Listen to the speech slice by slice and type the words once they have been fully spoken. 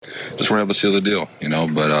we're able to seal the deal,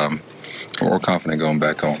 but we're confident going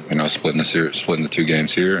back home, splitting the 2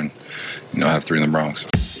 games here and, have 3 in the Bronx.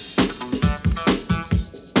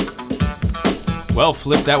 Well,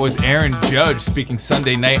 Flip, that was Aaron Judge speaking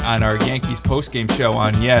Sunday night on our Yankees postgame show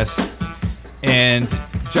on Yes. And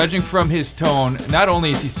judging from his tone, not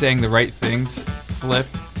only is he saying the right things, Flip,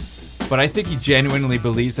 but I think he genuinely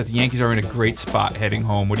believes that the Yankees are in a great spot heading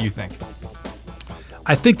home. What do you think?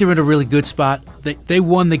 I think they're in a really good spot. They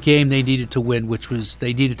won the game they needed to win, which was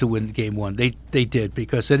they needed to win game 1. They did,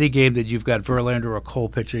 because any game that you've got Verlander or Cole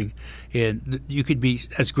pitching in, you could be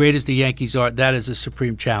as great as the Yankees are. That is a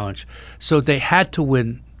supreme challenge. So they had to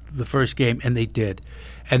win the first game, and they did.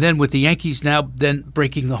 And then with the Yankees now then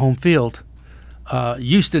breaking the home field,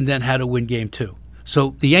 Houston then had to win game 2.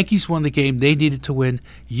 So the Yankees won the game they needed to win.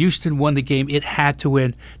 Houston won the game it had to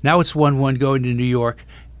win. Now it's 1-1 going to New York.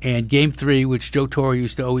 And Game 3, which Joe Torre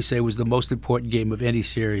used to always say was the most important game of any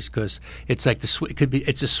series, because it's like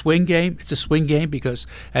it's a swing game. It's a swing game because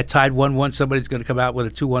at tied 1-1, somebody's going to come out with a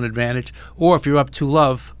 2-1 advantage. Or if you're up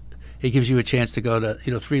 2-love, it gives you a chance to go to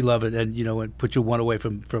 3-love and put you 1 away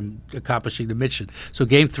from accomplishing the mission. So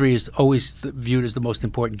Game 3 is always viewed as the most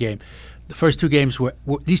important game. The first 2 games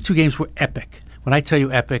these 2 games were epic. When I tell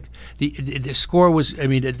you epic, the score was,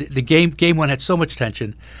 the game 1 had so much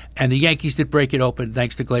tension, and the Yankees did break it open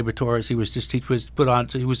thanks to Gleyber Torres. He was just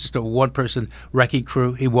a one-person wrecking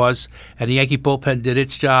crew. He was, and the Yankee bullpen did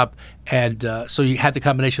its job, and so you had the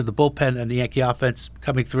combination of the bullpen and the Yankee offense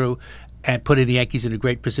coming through and putting the Yankees in a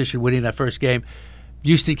great position, winning that first game.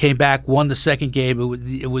 Houston came back, won the second game.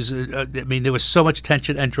 There was so much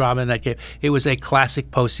tension and drama in that game. It was a classic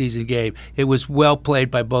postseason game. It was well played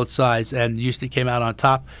by both sides, and Houston came out on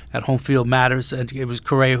top. At home field matters, and it was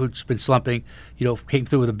Correa, who's been slumping, came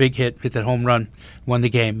through with a big hit that home run, won the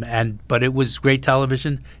game. But it was great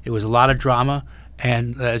television. It was a lot of drama,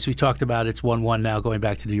 and as we talked about, it's 1-1 now going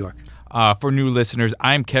back to New York. For new listeners,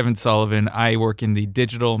 I'm Kevin Sullivan. I work in the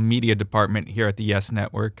digital media department here at the Yes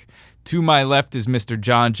Network. To my left is Mr.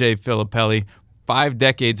 John J. Filippelli, 5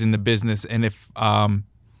 decades in the business, and if I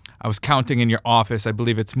was counting in your office, I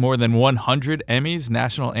believe it's more than 100 Emmys,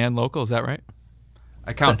 national and local. Is that right?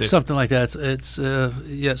 I counted. Something like that.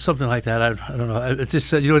 It's something like that. I don't know. It just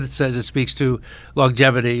says, what it says? It speaks to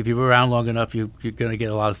longevity. If you're around long enough, you're going to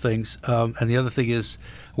get a lot of things. And the other thing is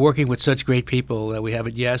working with such great people that we have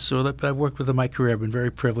at Yes, or that I've worked with in my career. I've been very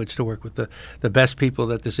privileged to work with the best people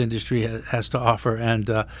that this industry has to offer. And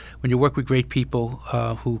when you work with great people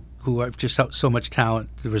who have just so much talent,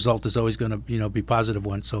 the result is always going to be a positive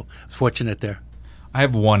one. So fortunate there. I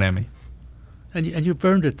have 1 Emmy. And you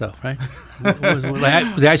burned it, though, right? Was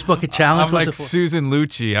the Ice Bucket Challenge? I'm like Susan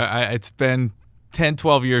Lucci. It's been 10,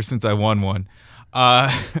 12 years since I won one.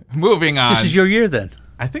 Moving on. This is your year, then?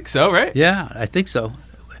 I think so, right? Yeah, I think so.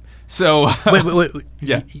 So wait.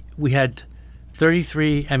 Yeah. We had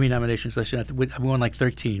 33 Emmy nominations last year. We won like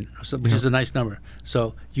 13, which is a nice number.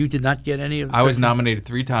 So you did not get any of them? I was nominated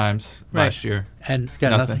 3 times last year. And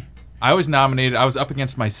got nothing? I was nominated. I was up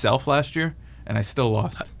against myself last year, and I still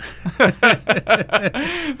lost.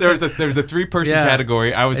 There was a 3-person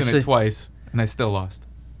category. I was in it twice, and I still lost.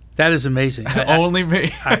 That is amazing. Only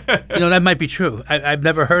me. That might be true. I've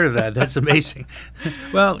never heard of that. That's amazing.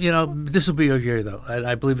 Well, this will be your year, though.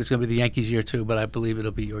 I believe it's going to be the Yankees' year, too, but I believe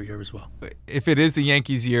it'll be your year as well. If it is the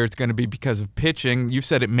Yankees' year, it's going to be because of pitching. You've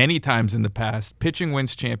said it many times in the past. Pitching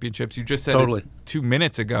wins championships. You just said it 2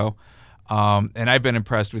 minutes ago. And I've been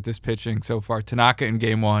impressed with this pitching so far. Tanaka in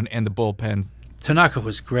Game 1 and the bullpen. Tanaka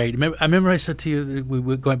was great. I remember I said to you, we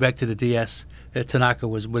were going back to the DS, that Tanaka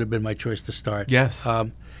would have been my choice to start. Yes.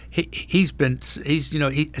 He's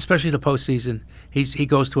especially the postseason. He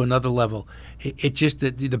goes to another level. It just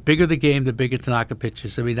the bigger the game, the bigger Tanaka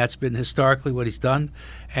pitches. I mean, that's been historically what he's done,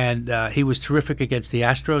 and he was terrific against the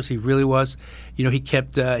Astros. He really was. He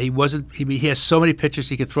kept. He has so many pitches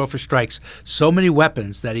he could throw for strikes, so many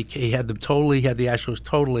weapons that he had them totally. He had the Astros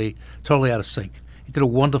totally out of sync. He did a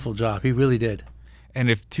wonderful job. He really did. And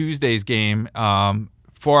if Tuesday's game.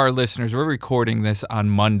 For our listeners, we're recording this on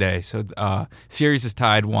Monday, so series is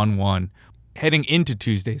tied 1-1. Heading into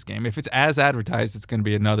Tuesday's game, if it's as advertised, it's going to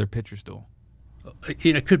be another pitcher's duel.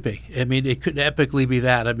 It could be. I mean, it could epically be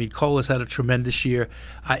that. I mean, Cole has had a tremendous year.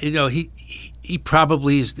 He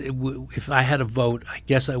probably is. If I had a vote, I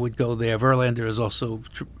guess I would go there. Verlander is also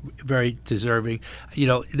very deserving. They're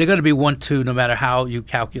going to be 1-2 no matter how you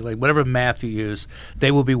calculate, whatever math you use.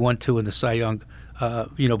 They will be 1-2 in the Cy Young,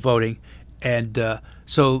 voting. And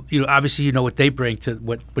so, obviously, what they bring to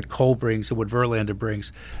what Cole brings and what Verlander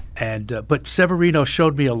brings. And but Severino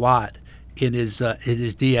showed me a lot in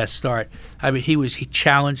his DS start. I mean, he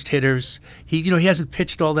challenged hitters. He hasn't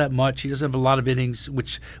pitched all that much. He doesn't have a lot of innings,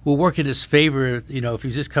 which will work in his favor. If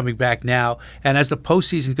he's just coming back now, and as the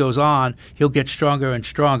postseason goes on, he'll get stronger and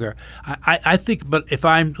stronger. I think. But if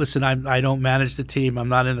I don't manage the team. I'm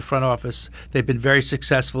not in the front office. They've been very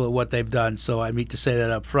successful at what they've done, so I need to say that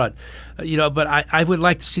up front. But I would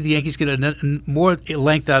like to see the Yankees get more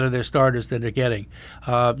length out of their starters than they're getting.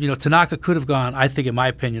 Tanaka could have gone, I think, in my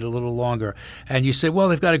opinion, a little longer. And you say, well,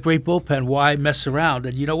 they've got a great bullpen. Why mess around?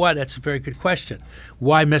 And you know what? That's a very good question.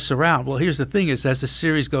 Why mess around? Well, here's the thing: is as the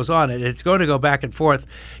series goes on, and it's going to go back and forth.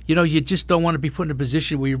 You just don't want to be put in a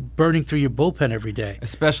position where you're burning through your bullpen every day.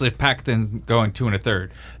 Especially if Paxton's going 2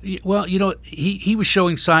 1/3. Well, he was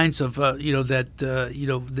showing signs of that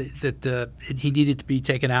he needed to be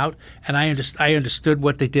taken out, and I understood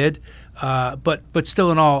what they did. But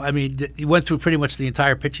still in all, I mean, he went through pretty much the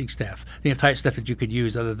entire pitching staff, the entire stuff that you could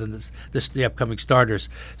use other than the upcoming starters.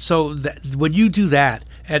 So when you do that,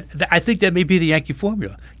 and I think that may be the Yankee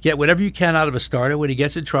formula. Get whatever you can out of a starter. When he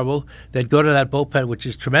gets in trouble, then go to that bullpen, which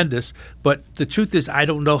is tremendous. But the truth is, I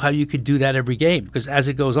don't know how you could do that every game, because as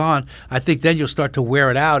it goes on, I think then you'll start to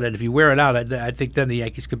wear it out. And if you wear it out, I think then the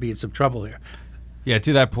Yankees could be in some trouble here. Yeah,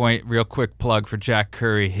 to that point, real quick plug for Jack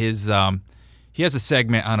Curry. He has a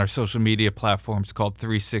segment on our social media platforms called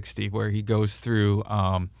 360 where he goes through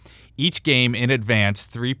each game in advance,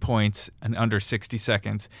 3 points in under 60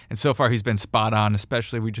 seconds. And so far he's been spot on,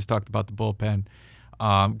 especially we just talked about the bullpen.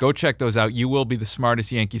 Go check those out. You will be the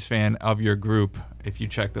smartest Yankees fan of your group if you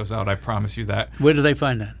check those out. I promise you that. Where do they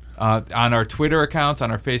find that? On our Twitter accounts, on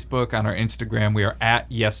our Facebook, on our Instagram. We are at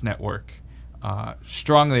Yes Network.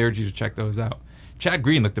 Strongly urge you to check those out. Chad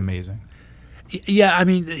Green looked amazing. Yeah, I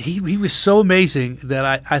mean, he was so amazing that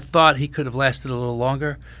I thought he could have lasted a little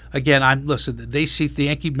longer. Again, the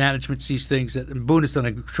Yankee management sees things that, and Boone has done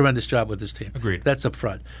a tremendous job with this team. Agreed. That's up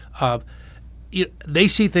front. They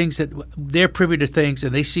see things that they're privy to things,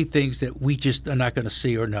 and they see things that we just are not going to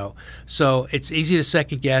see or know. So it's easy to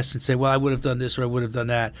second guess and say, well, I would have done this or I would have done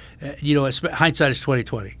that. Hindsight is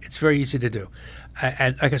 20/20. It's very easy to do.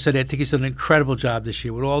 And like I said, I think he's done an incredible job this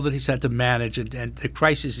year with all that he's had to manage and the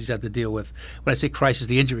crisis he's had to deal with. When I say crisis,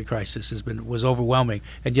 the injury crisis was overwhelming,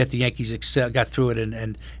 and yet the Yankees got through it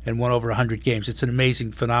and won over 100 games. It's an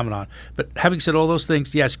amazing phenomenon. But having said all those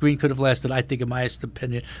things, yes, Green could have lasted, I think, in my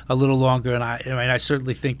opinion, a little longer. And I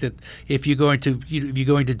certainly think that if you're going to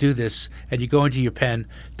do this and you go into your pen,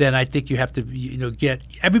 then I think you have to get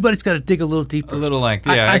everybody's got to dig a little deeper, a little length.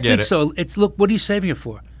 Yeah, I get think it. So look, what are you saving it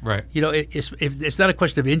for? Right. It's not a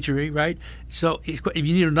question of injury, right? So if you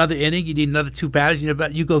need another inning, you need another 2 batters,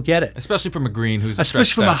 you go get it. Especially from a Green who's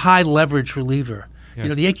especially from a high leverage reliever. Yeah.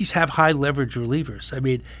 The Yankees have high leverage relievers. I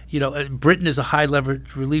mean, Britton is a high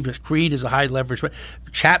leverage reliever. Green is a high leverage.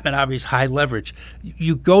 Chapman obviously high leverage.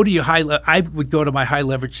 You go to your I would go to my high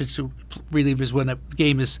leverage relievers when a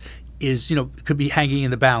game is could be hanging in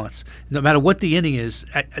the balance. No matter what the inning is,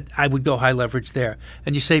 I would go high leverage there.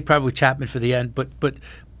 And you say probably Chapman for the end, but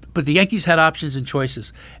the Yankees had options and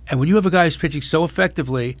choices. And when you have a guy who's pitching so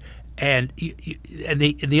effectively, and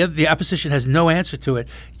the opposition has no answer to it,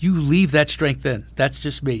 you leave that strength in. That's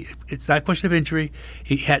just me. It's not a question of injury.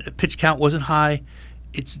 He had a pitch count wasn't high.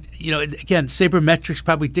 It's again, sabermetrics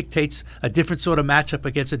probably dictates a different sort of matchup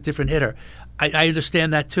against a different hitter. I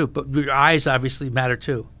understand that too, but your eyes obviously matter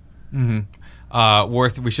too.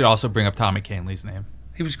 Mm-hmm. We should also bring up Tommy Kahnle's name.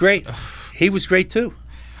 He was great. He was great too.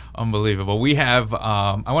 Unbelievable. We have.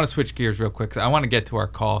 I want to switch gears real quick because I want to get to our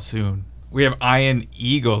call soon. We have Ian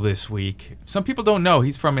Eagle this week. Some people don't know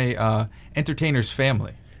he's from a entertainer's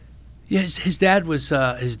family. Yes, his dad was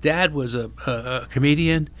a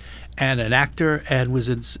comedian and an actor and was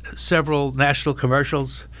in several national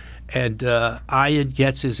commercials. And Ian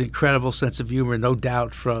gets his incredible sense of humor, no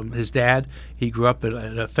doubt, from his dad. He grew up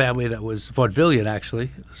in a family that was vaudevillian,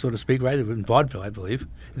 actually, so to speak, right? In vaudeville, I believe.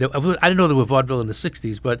 I didn't know there were vaudeville in the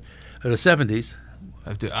 60s, but in the 70s.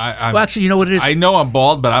 Well, actually, you know what it is? I know I'm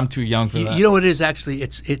bald, but I'm too young for that. You know what it is, actually?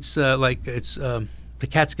 It's the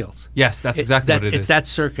Catskills. Yes, that's exactly what it is. It's that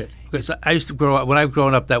circuit. Because I used to grow up, when I was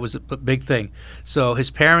growing up, that was a big thing. So his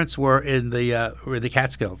parents were in the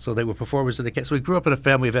Catskills, so they were performers in the Catskills. So he grew up in a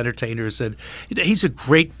family of entertainers, and he's a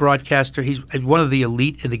great broadcaster. He's one of the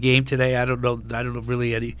elite in the game today. I don't know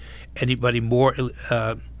really anybody more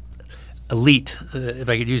elite, if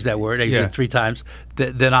I could use that word. I used it 3 times,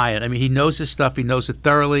 than Ian. I mean, he knows his stuff. He knows it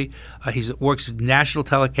thoroughly. He works national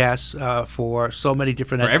telecasts for so many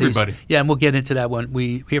different entities. Everybody. Yeah, and we'll get into that when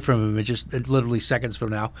we hear from him in just literally seconds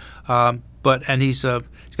from now. And he's got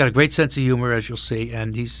a great sense of humor, as you'll see,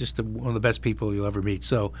 and he's just one of the best people you'll ever meet.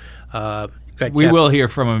 So We will hear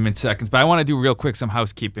from him in seconds, but I want to do real quick some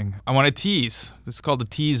housekeeping. I want to tease. This is called the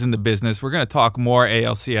tease in the business. We're going to talk more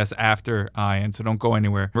ALCS after Ian, so don't go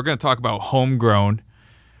anywhere. We're going to talk about Homegrown.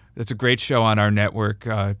 That's a great show on our network,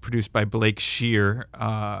 produced by Blake Shear.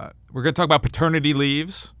 We're going to talk about paternity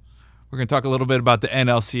leaves. We're going to talk a little bit about the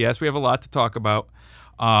NLCS. We have a lot to talk about,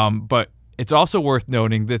 but it's also worth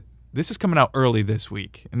noting that this is coming out early this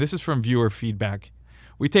week, and this is from viewer feedback.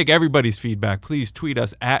 We take everybody's feedback. Please tweet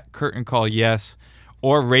us at Curtain Call Yes,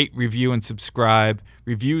 or rate, review, and subscribe.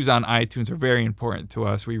 Reviews on iTunes are very important to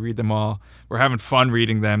us. We read them all. We're having fun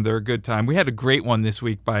reading them. They're a good time. We had a great one this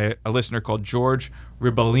week by a listener called George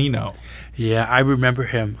Ribellino. Yeah, I remember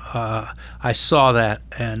him. I saw that,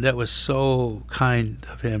 and that was so kind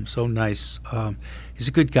of him, so nice. He's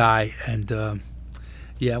a good guy, and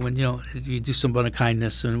yeah, when you do someone a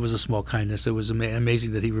kindness, and it was a small kindness, it was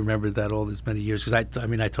amazing that he remembered that all these many years. Because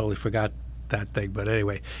I totally forgot that thing. But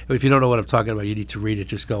anyway, if you don't know what I'm talking about, you need to read it.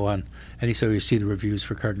 Just go on anytime you see the reviews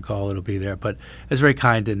for Curtain Call, it'll be there. But it's very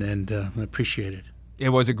kind and I appreciate it. It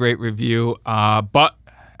was a great review. But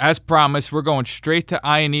as promised, we're going straight to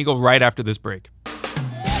Ian Eagle right after this break.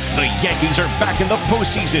 The Yankees are back in the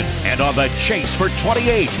postseason and on the chase for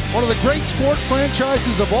 28. One of the great sport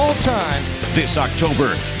franchises of all time. This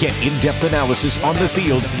October, get in-depth analysis on the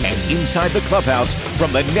field and inside the clubhouse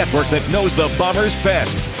from the network that knows the Bombers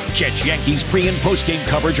best. Catch Yankees pre- and post-game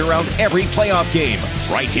coverage around every playoff game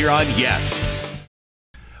right here on Yes.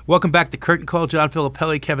 Welcome back to Curtain Call. John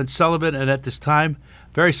Filippelli, Kevin Sullivan, and at this time,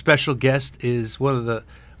 very special guest is one of the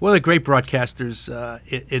great broadcasters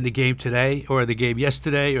in the game today, or the game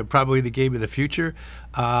yesterday, or probably the game of the future.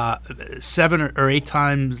 7 or 8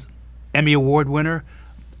 times Emmy Award winner.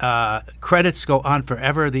 Credits go on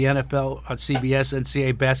forever. The NFL on CBS,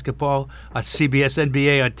 NCAA basketball on CBS,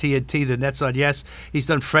 NBA on TNT, the Nets on Yes. He's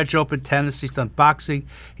done French Open tennis. He's done boxing.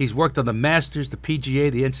 He's worked on the Masters, the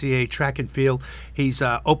PGA, the NCAA track and field. He's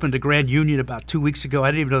opened a Grand Union about 2 weeks ago. I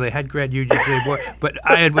didn't even know they had Grand Unions anymore, but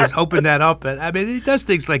I was opened that up. And I mean, he does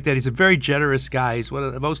things like that. He's a very generous guy. He's one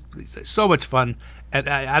of the most, so much fun. And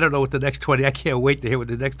I don't know what the next 20, I can't wait to hear what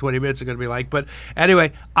the next 20 minutes are going to be like. But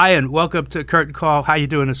anyway, Ian, welcome to Curtain Call. How you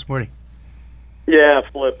doing this morning? Yeah,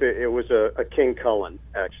 Flip, it was a King Cullen,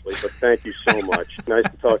 actually, but thank you so much. Nice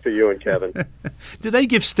to talk to you and Kevin. Did they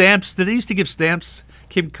give stamps? Did they used to give stamps,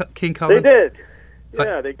 King Cullen? They did.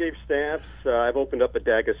 Yeah, they gave stamps. I've opened up a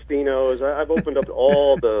D'Agostino's. I've opened up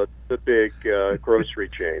all the big grocery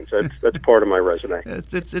chains. That's part of my resume.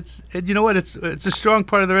 It's you know what? It's a strong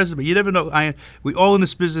part of the resume. You never know. We all in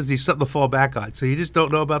this business need something to fall back on. So you just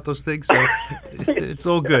don't know about those things. So it's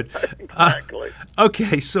all good. Exactly.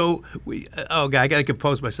 Okay, so I got to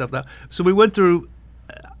compose myself now. So we went through.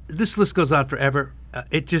 This list goes on forever.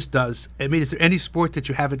 It just does. I mean, is there any sport that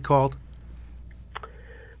you haven't called?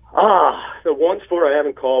 The one sport I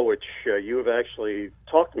haven't called, which you have actually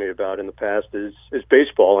talked to me about in the past, is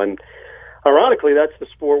baseball. And ironically, that's the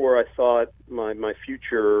sport where I thought my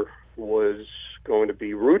future was going to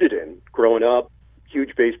be rooted in. Growing up,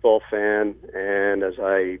 huge baseball fan, and as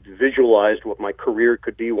I visualized what my career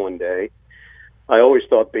could be one day, I always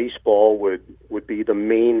thought baseball would be the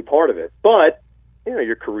main part of it. But,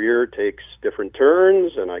 your career takes different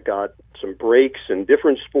turns, and I got some breaks in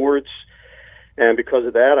different sports. And because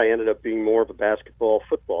of that, I ended up being more of a basketball,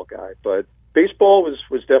 football guy. But baseball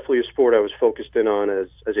was definitely a sport I was focused in on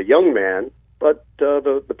as a young man. But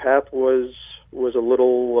the path was a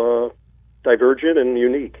little divergent and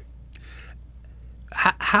unique.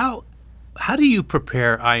 How do you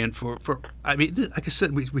prepare, Ian, for I mean, like I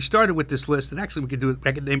said, we started with this list, and actually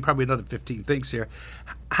I could name probably another 15 things here.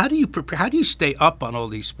 How do you prepare? How do you stay up on all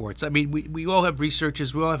these sports? I mean, we all have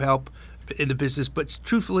researchers, we all have help in the business, but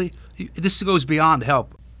truthfully, this goes beyond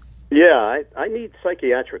help. Yeah, I need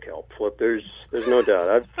psychiatric help, Flip. There's no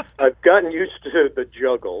doubt. I've gotten used to the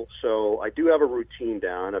juggle, so I do have a routine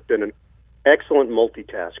down. I've been an excellent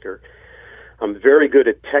multitasker. I'm very good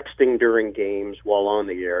at texting during games while on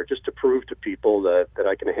the air, just to prove to people that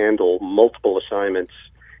I can handle multiple assignments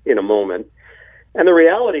in a moment. And the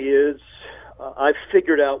reality is, I've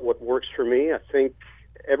figured out what works for me. I think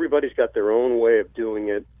everybody's got their own way of doing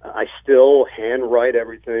it. I still handwrite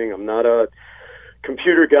everything. I'm not a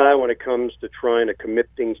computer guy when it comes to trying to commit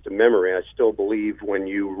things to memory. I still believe when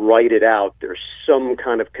you write it out, there's some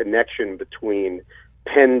kind of connection between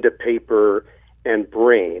pen to paper and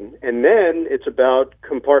brain. And then it's about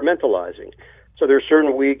compartmentalizing. So there are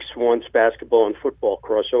certain weeks, once basketball and football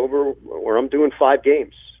cross over, where I'm doing 5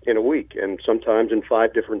 games in a week, and sometimes in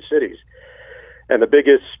 5 different cities. And the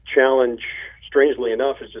biggest challenge, strangely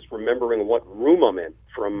enough, is just remembering what room I'm in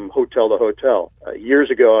from hotel to hotel. Years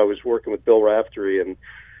ago, I was working with Bill Raftery, and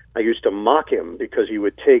I used to mock him because he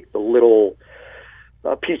would take the little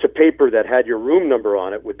piece of paper that had your room number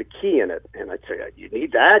on it with the key in it, and I'd say, "You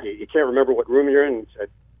need that? You can't remember what room you're in?" And he said,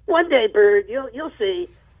 "One day, Bird, you'll see."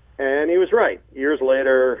 And he was right. Years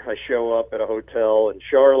later, I show up at a hotel in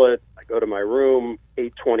Charlotte. I go to my room,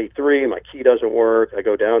 823. My key doesn't work. I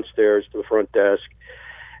go downstairs to the front desk,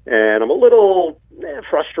 and I'm a little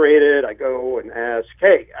frustrated. I go and ask,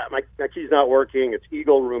 "Hey, my key's not working. It's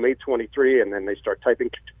Eagle Room 823." And then they start typing.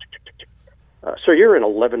 So you're in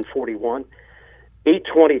 1141.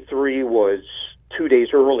 823 was 2 days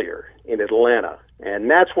earlier in Atlanta,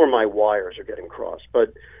 and that's where my wires are getting crossed.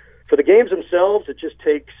 But for the games themselves, it just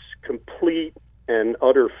takes complete and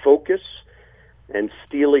utter focus and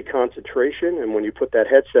steely concentration. And when you put that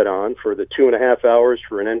headset on for the 2.5 hours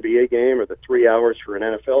for an NBA game or the 3 hours for an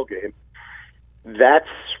NFL game, that's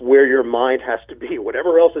where your mind has to be.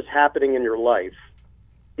 Whatever else is happening in your life,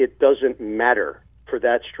 it doesn't matter for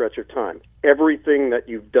that stretch of time. Everything that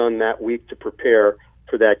you've done that week to prepare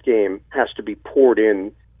for that game has to be poured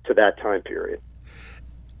in to that time period.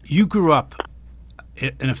 You grew up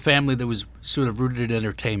in a family that was sort of rooted in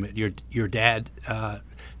entertainment. Your dad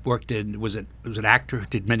worked in was an actor,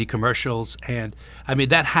 did many commercials, and I mean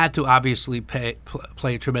that had to obviously play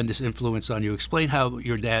a tremendous influence on you. Explain how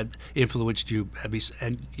your dad influenced you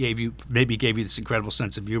and gave you this incredible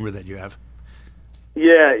sense of humor that you have.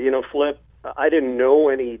 Yeah, Flip, I didn't know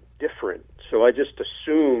any different, so I just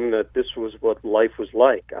assumed that this was what life was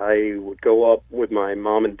like. I would go up with my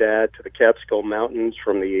mom and dad to the Catskill Mountains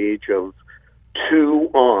from the age of 2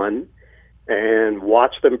 on and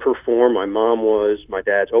watch them perform. My mom was my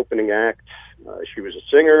dad's opening act. She was a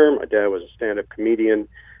singer. My dad was a stand-up comedian.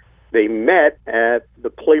 They met at the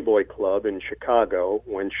Playboy Club in Chicago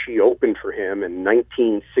when she opened for him in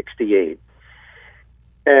 1968.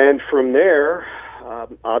 And from there,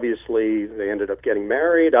 obviously, they ended up getting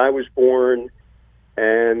married. I was born,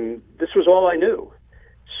 and this was all I knew.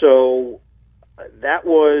 So that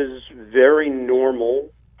was very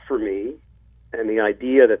normal for me. And the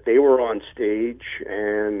idea that they were on stage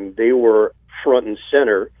and they were front and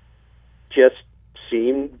center just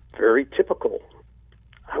seemed very typical.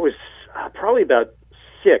 I was probably about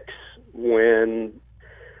 6 when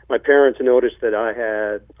my parents noticed that I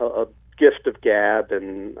had a gift of gab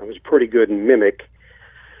and I was pretty good in mimic.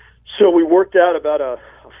 So we worked out about a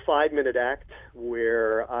 5-minute act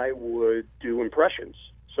where I would do impressions.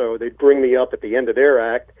 So they'd bring me up at the end of their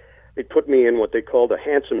act. They'd put me in what they called a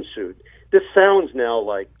handsome suit. This sounds now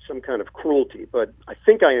like some kind of cruelty, but I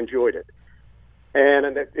think I enjoyed it. And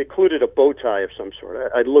it included a bow tie of some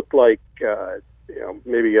sort. I looked like,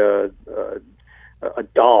 maybe a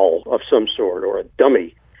doll of some sort or a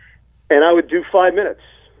dummy. And I would do 5 minutes.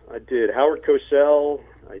 I did Howard Cosell.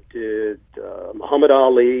 I did Muhammad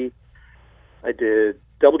Ali. I did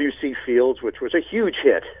W.C. Fields, which was a huge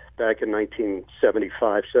hit back in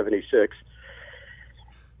 1975, 76.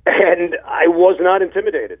 And I was not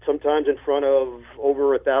intimidated. Sometimes in front of over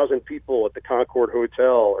 1,000 people at the Concord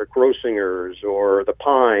Hotel or Grossinger's or the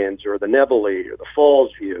Pines or the Nevele or the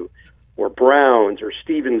Fallsview or Browns or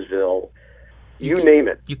Stevensville, you name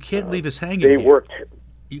it. You can't leave us hanging. They here. worked.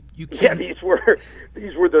 You can't. Yeah,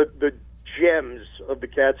 these were the gems of the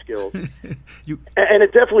Catskills. And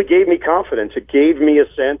it definitely gave me confidence. It gave me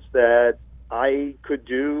a sense that I could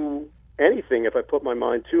do anything if I put my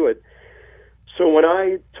mind to it. So when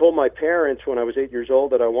I told my parents when I was 8 years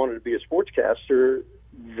old that I wanted to be a sportscaster,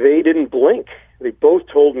 they didn't blink. They both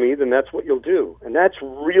told me, then that's what you'll do. And that's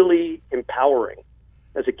really empowering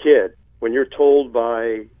as a kid when you're told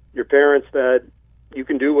by your parents that you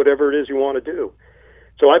can do whatever it is you want to do.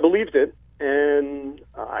 So I believed it, and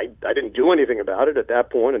I didn't do anything about it at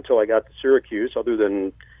that point until I got to Syracuse, other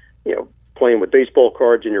than, playing with baseball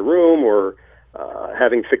cards in your room or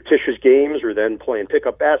having fictitious games, or then playing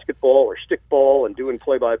pickup basketball or stickball and doing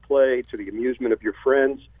play-by-play to the amusement of your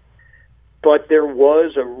friends. But there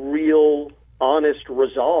was a real honest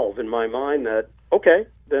resolve in my mind that, okay,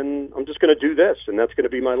 then I'm just going to do this, and that's going to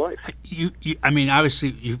be my life. Obviously,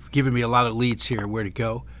 you've given me a lot of leads here where to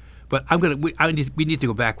go, but we need to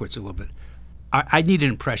go backwards a little bit. I need an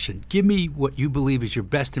impression. Give me what you believe is your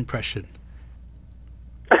best impression.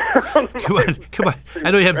 Come on.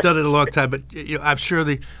 I know you haven't done it in a long time, but I'm sure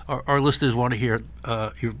our listeners want to hear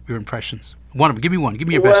your impressions. One of them. Give me one. Give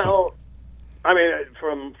me your best one. Well, I mean,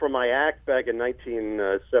 from my act back in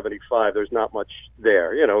 1975, there's not much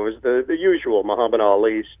there. It was the usual Muhammad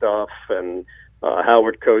Ali stuff and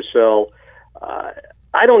Howard Cosell.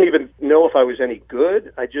 I don't even know if I was any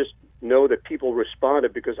good. I just know that people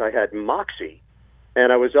responded because I had moxie.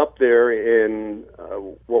 And I was up there in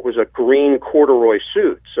what was a green corduroy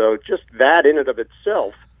suit. So just that in and of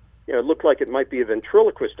itself it looked like it might be a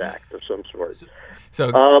ventriloquist act of some sort.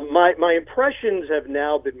 So my impressions have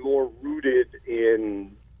now been more rooted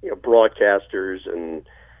in broadcasters, and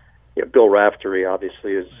Bill Raftery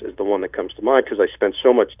obviously is the one that comes to mind because I spent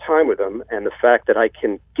so much time with him, and the fact that I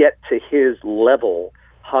can get to his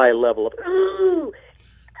high level of ooh,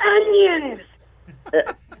 onions.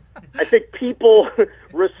 I think people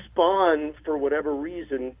respond for whatever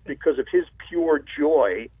reason because of his pure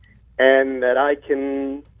joy, and that I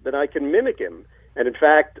can mimic him. And in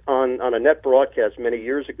fact, on a net broadcast many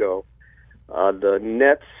years ago, the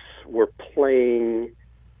Nets were playing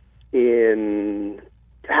in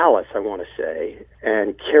Dallas, I want to say,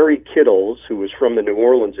 and Kerry Kittles, who was from the New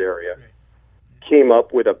Orleans area, came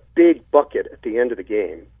up with a big bucket at the end of the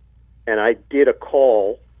game, and I did a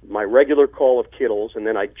call, my regular call of Kittles, and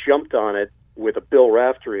then I jumped on it with a Bill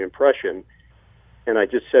Raftery impression, and I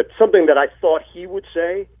just said something that I thought he would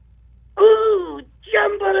say, ooh,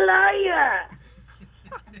 jambalaya!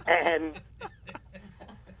 And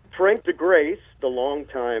Frank DeGrace, the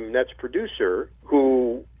longtime Nets producer,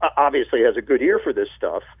 who obviously has a good ear for this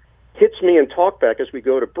stuff, hits me in talkback as we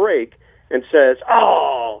go to break and says,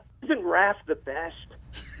 oh, isn't Raph the best?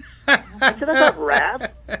 I said, that's not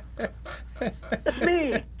Raph. That's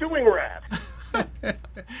me doing Raph.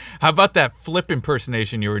 How about that Flip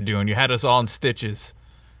impersonation you were doing? You had us all in stitches.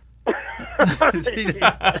 I'm kidding.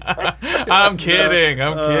 I'm kidding.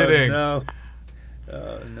 No.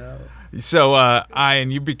 Oh, no. So,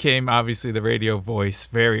 Ian, you became obviously the radio voice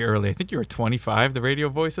very early. I think you were 25, the radio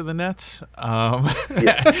voice of the Nets.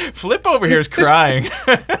 Flip over here is crying.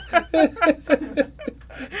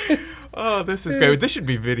 Oh, this is great. This should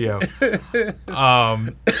be video.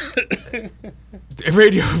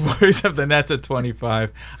 Radio voice of the Nets at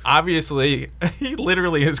 25. Obviously, he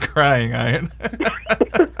literally is crying, Ian.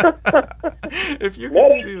 If you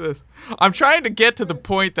can see this. I'm trying to get to the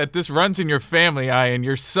point that this runs in your family, Ian.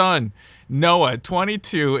 Your son, Noah,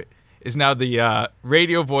 22, is now the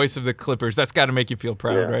radio voice of the Clippers. That's got to make you feel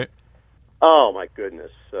proud, right? Oh, my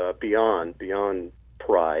goodness. Beyond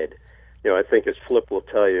pride. I think as Flip will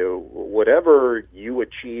tell you, whatever you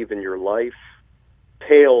achieve in your life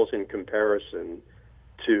pales in comparison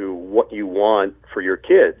to what you want for your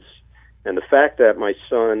kids. And the fact that my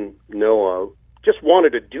son, Noah, just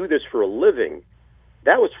wanted to do this for a living,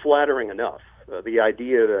 that was flattering enough. The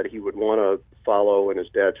idea that he would want to follow in his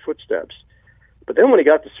dad's footsteps. But then when he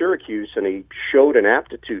got to Syracuse and he showed an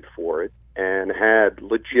aptitude for it and had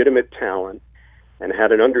legitimate talent and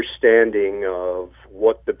had an understanding of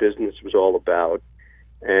what the business was all about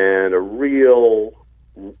and a real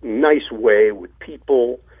nice way with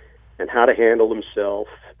people and how to handle himself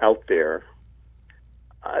out there,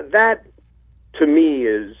 that to me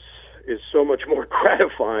is so much more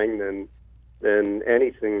gratifying than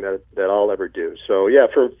anything that I'll ever do. So yeah,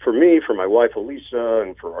 for me, for my wife Elisa,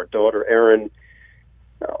 and for our daughter Erin,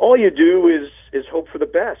 all you do is hope for the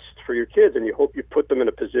best for your kids, and you hope you put them in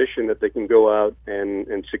a position that they can go out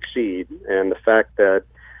and succeed. And the fact that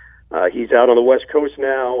he's out on the West Coast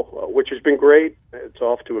now, which has been great. It's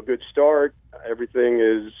off to a good start. Everything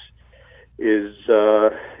is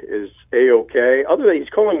A-okay. Other than he's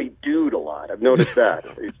calling me dude a lot. I've noticed that.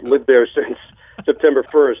 He's lived there since September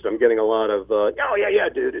 1st. I'm getting a lot of, oh, yeah,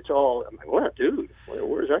 dude, it's all, I'm like, what, dude?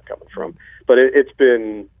 Where's that coming from? But it's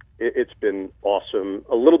been awesome.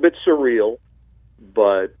 A little bit surreal,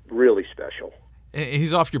 but really special.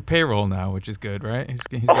 He's off your payroll now, which is good, right? He's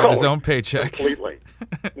got his own paycheck. Completely.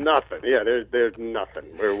 Nothing. Yeah, there's nothing.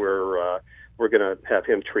 We're going to have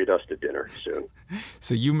him treat us to dinner soon.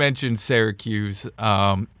 So you mentioned Syracuse.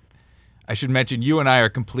 I should mention you and I are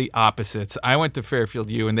complete opposites. I went to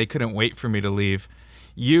Fairfield U, and they couldn't wait for me to leave.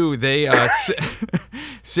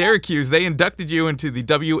 Syracuse, they inducted you into the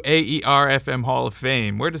WAER-FM Hall of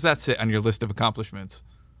Fame. Where does that sit on your list of accomplishments?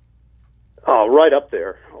 Oh, right up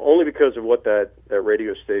there. Only because of what that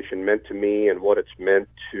radio station meant to me and what it's meant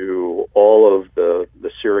to all of the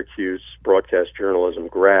Syracuse broadcast journalism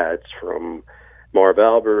grads, from Marv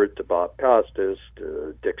Albert to Bob Costas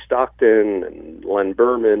to Dick Stockton and Len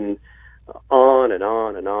Berman, on and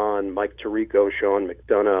on and on, Mike Tirico, Sean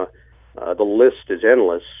McDonough. The list is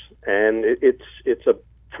endless, and it's a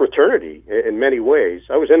fraternity in many ways.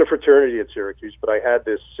 I was in a fraternity at Syracuse, but I had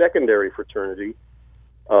this secondary fraternity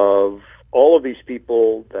of all of these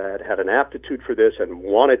people that had an aptitude for this and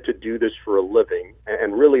wanted to do this for a living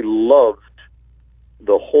and really loved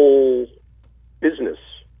the whole business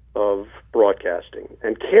of broadcasting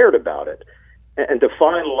and cared about it. And to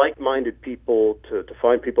find like-minded people, to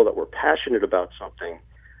find people that were passionate about something,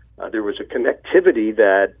 there was a connectivity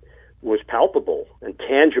that was palpable and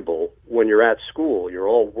tangible when you're at school. You're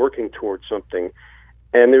all working towards something.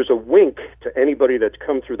 And there's a wink to anybody that's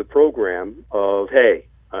come through the program of, hey,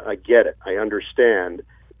 I get it, I understand,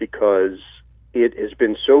 because it has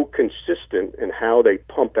been so consistent in how they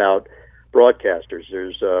pump out broadcasters.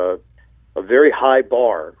 There's a very high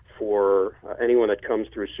bar for anyone that comes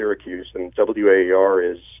through Syracuse, and WAER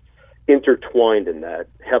is intertwined in that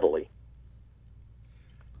heavily.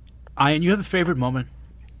 Ian, you have a favorite moment?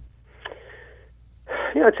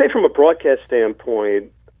 Yeah, I'd say from a broadcast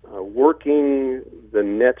standpoint, working the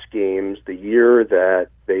Nets games the year that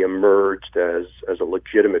they emerged as a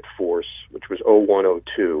legitimate force, which was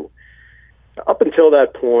 01-02. Up until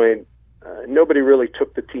that point, nobody really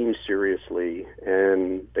took the team seriously,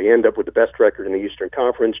 and they end up with the best record in the Eastern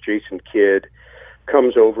Conference. Jason Kidd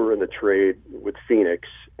comes over in the trade with Phoenix,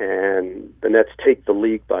 and the Nets take the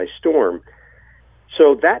league by storm.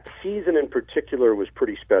 So that season in particular was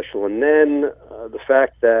pretty special. And then the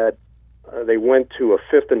fact that they went to a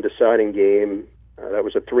fifth and deciding game, that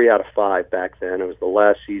was a 3 out of 5 back then. It was the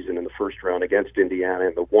last season in the first round against Indiana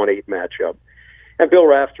in the 1-8 matchup. And Bill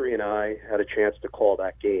Raftery and I had a chance to call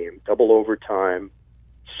that game, double overtime,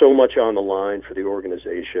 so much on the line for the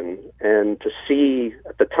organization. And to see,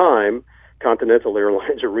 at the time, Continental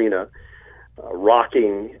Airlines Arena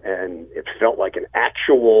rocking, and it felt like an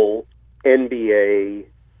actual NBA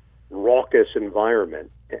raucous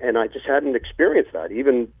environment. And I just hadn't experienced that,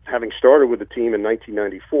 even having started with the team in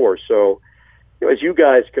 1994. So, as you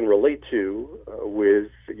guys can relate to with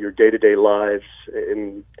your day-to-day lives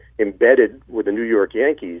embedded with the New York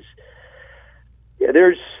Yankees,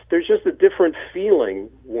 there's just a different feeling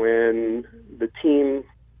when the team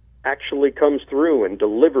actually comes through and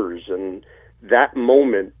delivers. And that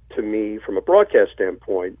moment, to me, from a broadcast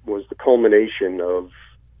standpoint, was the culmination of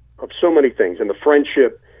so many things. And the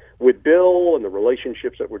friendship with Bill and the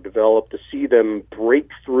relationships that were developed, to see them break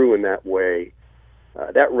through in that way,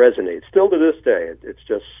 that resonates still to this day. It's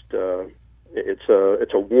just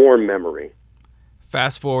it's a warm memory.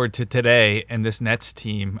 Fast forward to today and this Nets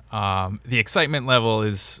team, the excitement level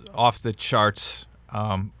is off the charts.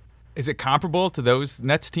 Is it comparable to those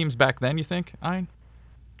Nets teams back then, you think, Ian?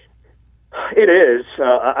 It is.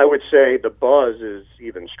 I would say the buzz is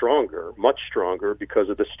even stronger, much stronger, because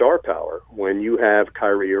of the star power. When you have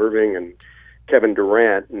Kyrie Irving and Kevin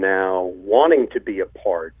Durant now wanting to be a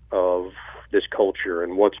part of this culture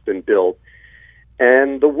and what's been built,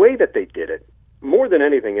 and the way that they did it, more than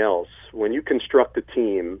anything else, when you construct a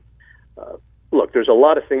team, look, there's a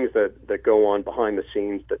lot of things that go on behind the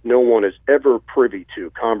scenes that no one is ever privy to,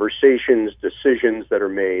 conversations, decisions that are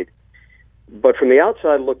made. But from the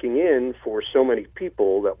outside looking in, for so many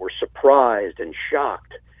people that were surprised and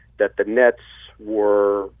shocked that the Nets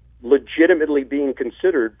were legitimately being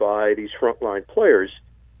considered by these frontline players,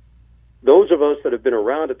 those of us that have been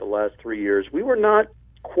around it the last 3 years, we were not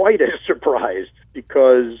quite as surprised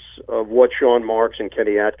because of what Sean Marks and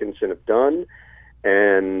Kenny Atkinson have done,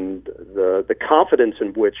 and the confidence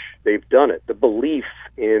in which they've done it, the belief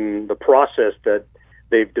in the process that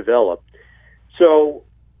they've developed. So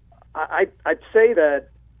I'd say that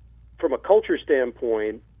from a culture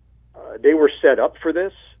standpoint, they were set up for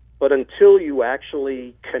this, but until you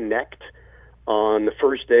actually connect on the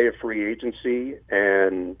first day of free agency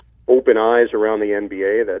and open eyes around the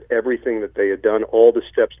NBA that everything that they had done, all the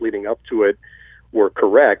steps leading up to it, were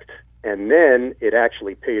correct, and then it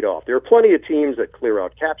actually paid off. There are plenty of teams that clear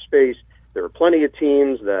out cap space. There are plenty of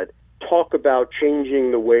teams that talk about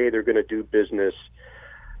changing the way they're going to do business,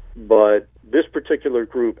 but this particular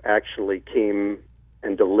group actually came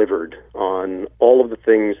and delivered on all of the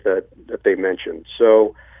things that they mentioned.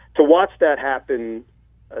 So to watch that happen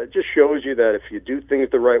just shows you that if you do things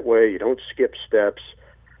the right way, you don't skip steps,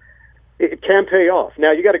 it can pay off.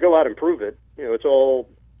 Now, you got to go out and prove it. It's all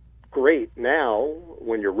great now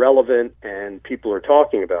when you're relevant and people are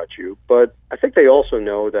talking about you, but I think they also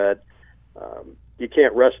know that you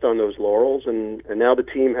can't rest on those laurels, and now the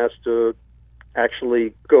team has to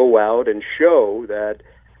actually go out and show that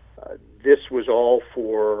this was all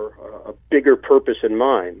for a bigger purpose in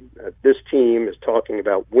mind. This team is talking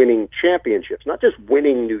about winning championships, not just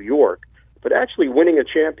winning New York, but actually winning a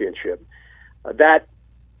championship. That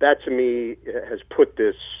to me has put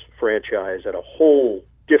this franchise at a whole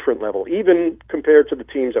different level, even compared to the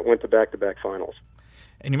teams that went to back-to-back finals.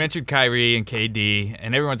 And you mentioned Kyrie and KD,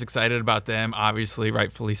 and everyone's excited about them, obviously,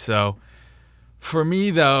 rightfully so. For me,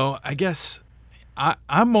 though, I guess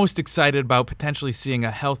I'm most excited about potentially seeing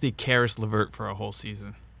a healthy Karis LeVert for a whole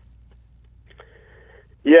season.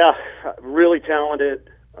 Yeah, really talented.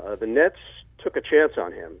 The Nets took a chance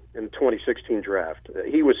on him in the 2016 draft.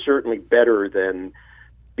 He was certainly better than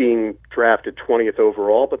being drafted 20th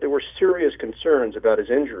overall, but there were serious concerns about his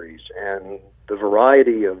injuries and the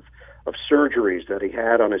variety of surgeries that he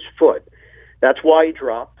had on his foot. That's why he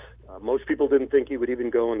dropped. Most people didn't think he would even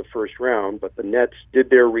go in the first round, but the Nets did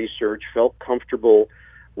their research, felt comfortable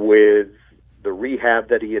with the rehab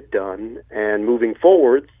that he had done, and moving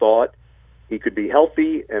forward thought he could be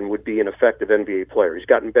healthy and would be an effective NBA player. He's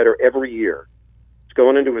gotten better every year. He's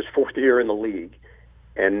going into his fourth year in the league,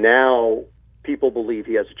 and now people believe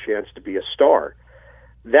he has a chance to be a star.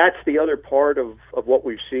 That's the other part of what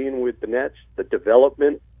we've seen with the Nets, the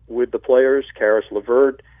development with the players. Karis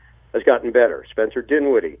LeVert has gotten better. Spencer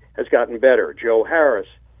Dinwiddie has gotten better. Joe Harris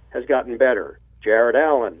has gotten better. Jared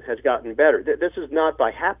Allen has gotten better. This is not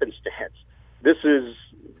by happenstance. This is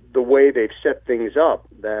the way they've set things up,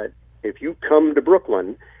 that if you come to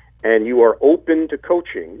Brooklyn and you are open to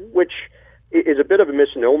coaching, which is a bit of a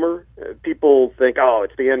misnomer. People think, oh,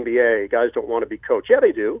 it's the NBA. Guys don't want to be coached. Yeah,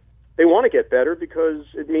 they do. They want to get better because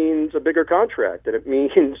it means a bigger contract, and it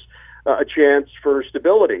means a chance for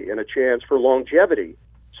stability and a chance for longevity.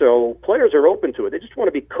 So players are open to it. They just want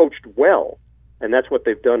to be coached well, and that's what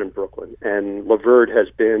they've done in Brooklyn. And LeVert has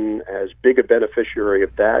been as big a beneficiary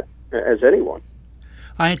of that as anyone.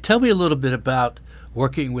 Tell me a little bit about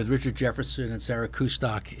working with Richard Jefferson and Sarah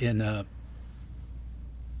Kustok in a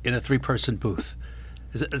three-person booth.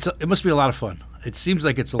 It must be a lot of fun. It seems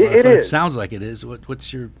like it's a lot of fun. It sounds like it is.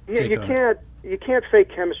 What's your take on it? You can't fake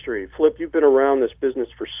chemistry. Flip, you've been around this business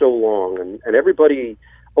for so long, and everybody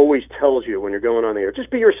always tells you when you're going on the air, just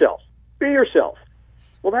be yourself. Be yourself.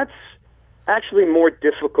 Well, that's actually more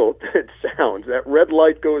difficult than it sounds. That red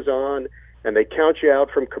light goes on, and they count you out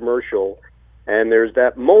from commercial, and there's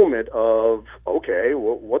that moment of, okay,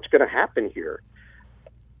 well, what's going to happen here?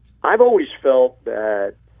 I've always felt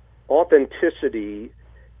that authenticity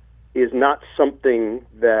is not something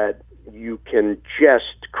that you can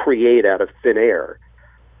just create out of thin air.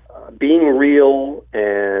 Being real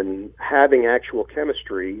and having actual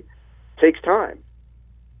chemistry takes time,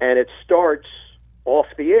 and it starts off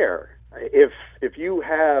the air. If you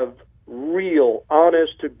have real,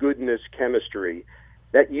 honest-to-goodness chemistry,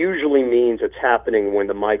 that usually means it's happening when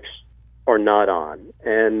the mics are not on.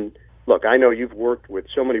 And look, I know you've worked with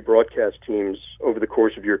so many broadcast teams over the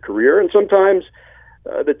course of your career, and sometimes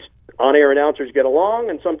the on-air announcers get along,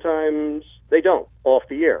 and sometimes they don't off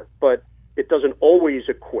the air. But it doesn't always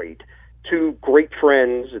equate to great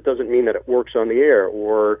friends. It doesn't mean that it works on the air,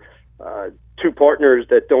 or two partners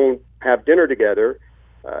that don't have dinner together.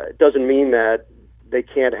 It doesn't mean that they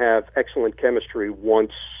can't have excellent chemistry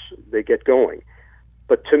once they get going.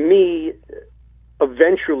 But to me,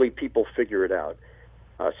 eventually people figure it out.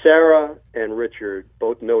 Sarah and Richard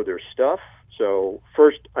both know their stuff. So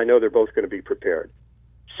first, I know they're both going to be prepared.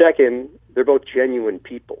 Second, they're both genuine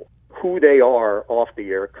people. Who they are off the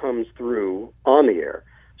air comes through on the air.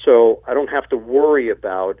 So I don't have to worry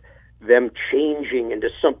about them changing into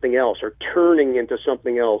something else or turning into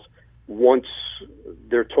something else once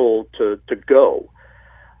they're told to go.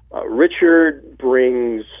 Richard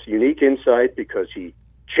brings unique insight because he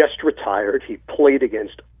just retired. He played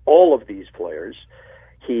against all of these players.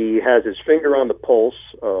 He has his finger on the pulse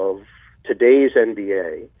of today's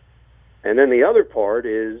NBA. And then the other part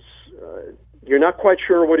is you're not quite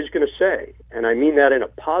sure what he's going to say. And I mean that in a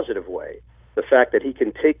positive way. The fact that he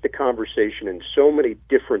can take the conversation in so many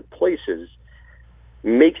different places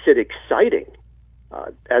makes it exciting.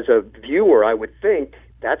 As a viewer, I would think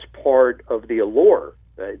that's part of the allure.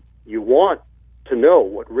 You want to know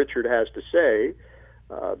what Richard has to say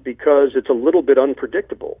because it's a little bit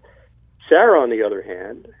unpredictable. Sarah, on the other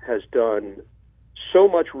hand, has done so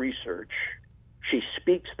much research. She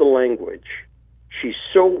speaks the language. She's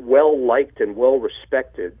so well-liked and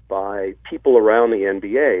well-respected by people around the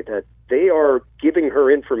NBA that they are giving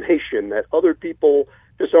her information that other people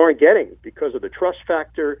just aren't getting because of the trust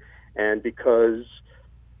factor and because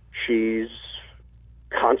she's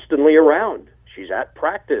constantly around. She's at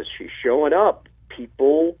practice. She's showing up.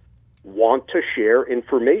 People want to share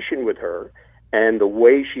information with her, and the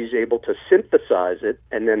way she's able to synthesize it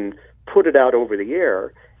and then put it out over the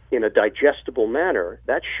air in a digestible manner,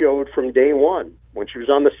 that showed from day one. When she was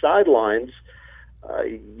on the sidelines,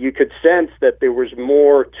 you could sense that there was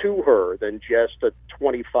more to her than just a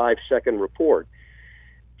 25-second report.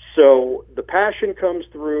 So the passion comes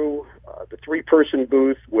through the three-person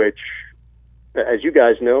booth, which, as you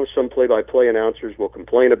guys know, some play-by-play announcers will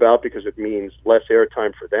complain about because it means less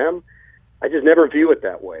airtime for them. I just never view it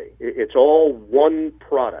that way. It's all one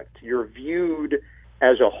product. You're viewed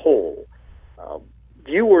as a whole.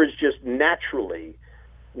 Viewers just naturally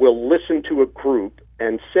will listen to a group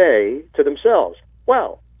and say to themselves,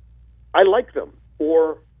 well, I like them,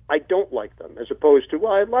 or I don't like them, as opposed to,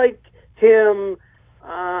 well, I like him,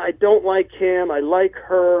 I don't like him, I like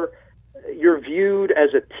her. You're viewed as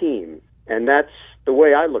a team, and that's the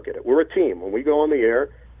way I look at it. We're a team. When we go on the air,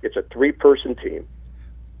 it's a 3-person team.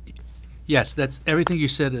 Yes, that's everything you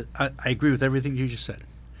said. I agree with everything you just said.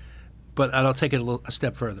 But I'll take it a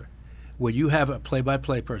step further. When you have a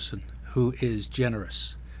play-by-play person who is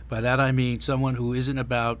generous, by that I mean someone who isn't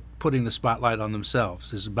about putting the spotlight on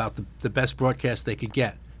themselves, is about the best broadcast they could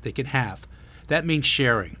get, they can have. That means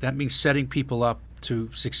sharing. That means setting people up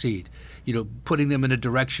to succeed. Putting them in a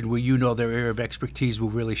direction where their area of expertise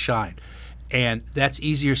will really shine. And that's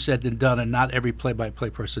easier said than done, and not every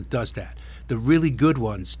play-by-play person does that. The really good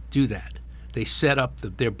ones do that. They set up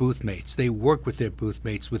their booth mates. They work with their booth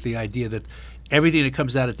mates with the idea that everything that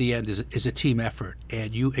comes out at the end is a team effort,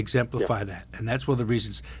 and you exemplify that. And that's one of the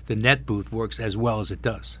reasons the net booth works as well as it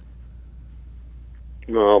does.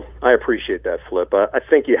 Well, I appreciate that, Flip. I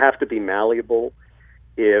think you have to be malleable.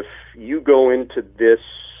 If you go into this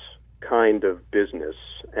kind of business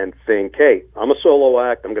and think, hey, I'm a solo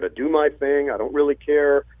act, I'm going to do my thing, I don't really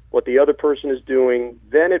care what the other person is doing,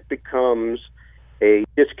 then it becomes a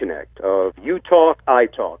disconnect of you talk, I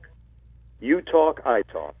talk. You talk, I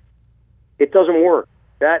talk. It doesn't work.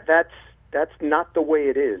 That's not the way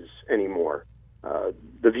it is anymore.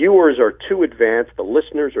 The viewers are too advanced. The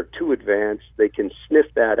listeners are too advanced. They can sniff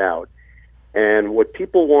that out. And what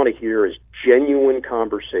people want to hear is genuine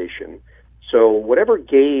conversation. So whatever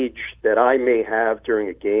gauge that I may have during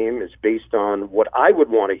a game is based on what I would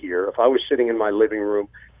want to hear if I was sitting in my living room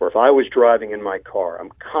or if I was driving in my car.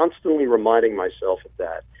 I'm constantly reminding myself of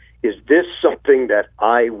that. Is this something that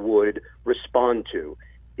I would respond to?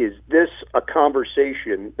 Is this a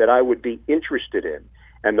conversation that I would be interested in?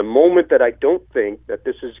 And the moment that I don't think that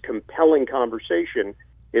this is compelling conversation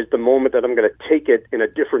is the moment that I'm going to take it in a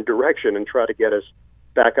different direction and try to get us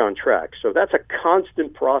back on track. So that's a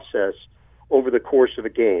constant process over the course of a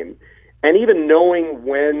game. And even knowing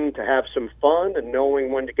when to have some fun and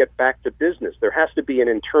knowing when to get back to business. There has to be an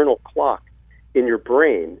internal clock in your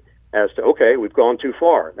brain as to, okay, we've gone too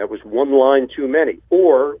far. That was one line too many.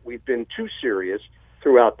 Or we've been too serious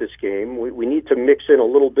throughout this game. We need to mix in a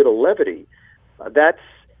little bit of levity.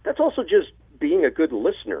 That's also just being a good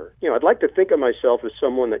listener. I'd like to think of myself as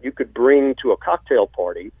someone that you could bring to a cocktail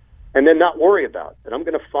party and then not worry about. And I'm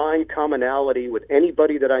going to find commonality with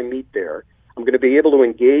anybody that I meet there. I'm going to be able to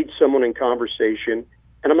engage someone in conversation,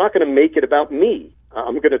 and I'm not going to make it about me.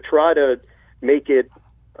 I'm going to try to make it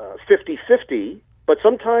 50-50, but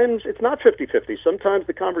sometimes it's not 50-50. Sometimes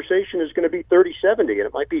the conversation is going to be 30-70, and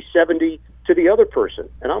it might be 70 to the other person.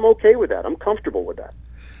 And I'm okay with that. I'm comfortable with that.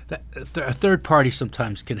 A third party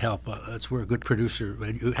sometimes can help. That's where a good producer,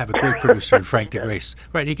 you have a great producer in Frank DeGrace.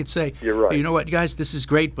 Right, he could say, you're right. Hey, you know what, guys, this is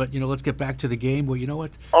great, but let's get back to the game. Well, you know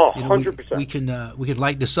what? 100%. We can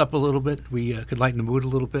lighten this up a little bit. We could lighten the mood a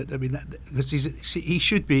little bit. I mean, because he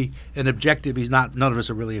should be an objective. He's not. None of us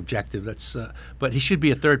are really objective. But he should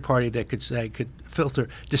be a third party that could filter,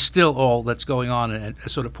 distill all that's going on, and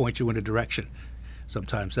sort of point you in a direction.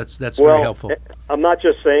 Sometimes that's very helpful. I'm not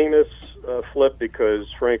just saying this, Flip, because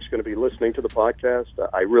Frank's going to be listening to the podcast.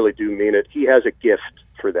 I really do mean it. He has a gift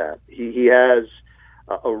for that. He has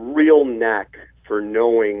a real knack for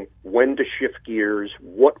knowing when to shift gears,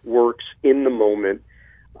 what works in the moment,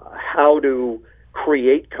 how to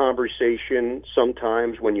create conversation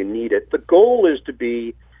sometimes when you need it. The goal is to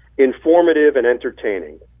be informative and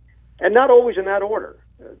entertaining, and not always in that order.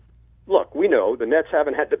 Look, we know the Nets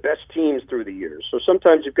haven't had the best teams through the years, so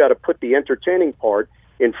sometimes you've got to put the entertaining part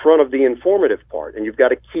in front of the informative part, and you've got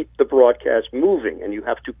to keep the broadcast moving, and you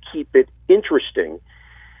have to keep it interesting.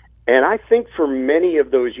 And I think for many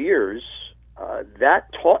of those years,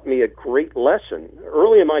 that taught me a great lesson.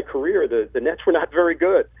 Early in my career, the Nets were not very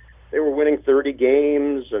good. They were winning 30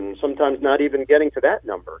 games and sometimes not even getting to that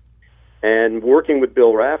number. And working with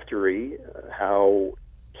Bill Raftery, how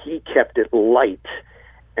he kept it light,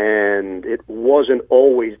 and it wasn't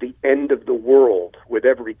always the end of the world with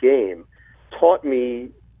every game, taught me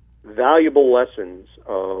valuable lessons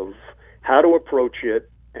of how to approach it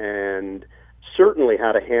and certainly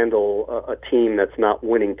how to handle a team that's not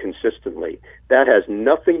winning consistently. That has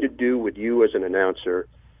nothing to do with you as an announcer.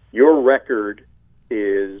 Your record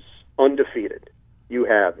is undefeated. You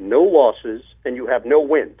have no losses and you have no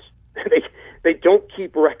wins. They don't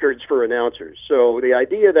keep records for announcers. So the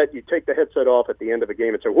idea that you take the headset off at the end of a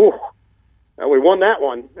game and say, "Whoa, we won that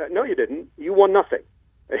one." No, you didn't. You won nothing.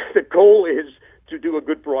 The goal is to do a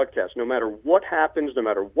good broadcast. No matter what happens, no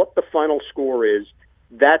matter what the final score is,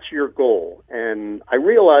 that's your goal. And I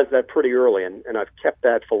realized that pretty early, and I've kept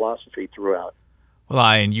that philosophy throughout.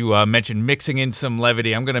 Well, Ian, you mentioned mixing in some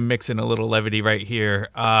levity. I'm going to mix in a little levity right here.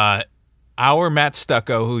 Our Matt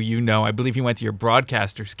Stucco, who you know, I believe he went to your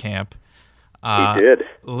broadcasters camp. He did.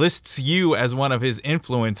 Lists you as one of his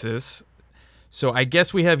influences. So I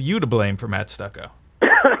guess we have you to blame for Matt Stucco.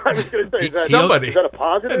 I was going to say, is that a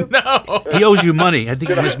positive? No. He owes you money. I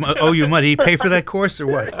think he owe you money. He pay for that course or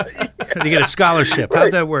what? Did he get a scholarship?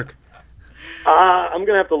 How'd that work? I'm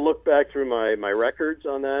going to have to look back through my records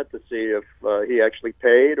on that to see if he actually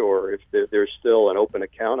paid or if there's still an open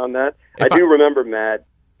account on that. I do remember Matt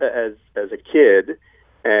as a kid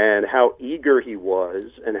and how eager he was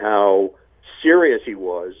and how serious he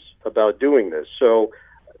was about doing this. So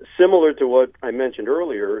similar to what I mentioned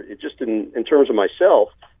earlier, just in terms of myself,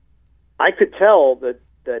 I could tell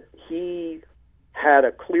that he had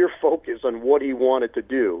a clear focus on what he wanted to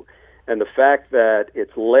do. And the fact that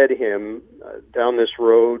it's led him down this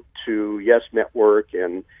road to Yes Network,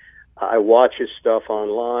 and I watch his stuff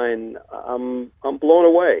online, I'm blown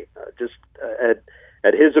away just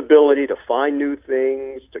at his ability to find new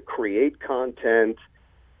things, to create content.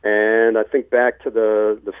 And I think back to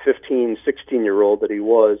the 15, 16-year-old that he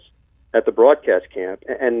was at the broadcast camp.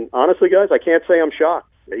 And honestly, guys, I can't say I'm shocked.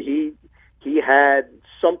 He had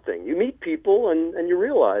something. You meet people and you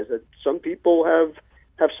realize that some people have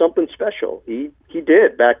something special. He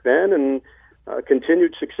did back then, and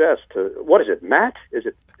continued success to, what is it, Matt? Is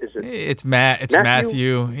it? It's Matt. It's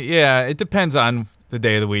Matthew. Yeah, it depends on the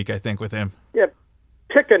day of the week, I think, with him. Yeah,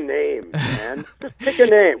 pick a name, man. Just pick a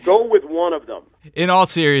name. Go with one of them. In all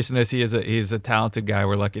seriousness, he's a talented guy.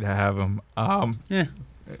 We're lucky to have him.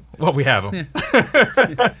 Well, we have him.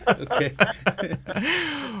 Yeah. Okay.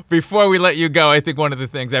 Before we let you go, I think one of the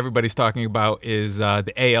things everybody's talking about is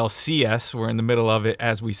the ALCS. We're in the middle of it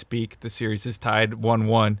as we speak. The series is tied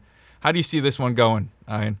 1-1. How do you see this one going,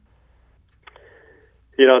 Ian?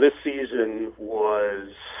 This season was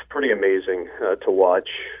pretty amazing to watch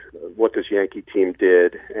what this Yankee team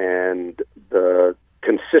did and the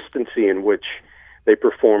consistency in which they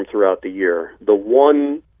performed throughout the year. The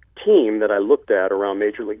one team that I looked at around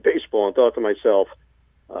Major League Baseball and thought to myself,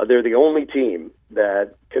 they're the only team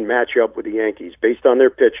that can match up with the Yankees based on their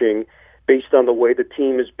pitching, based on the way the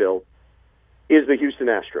team is built, is the Houston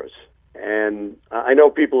Astros. And I know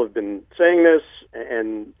people have been saying this,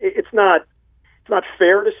 and it's not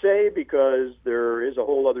fair to say because there is a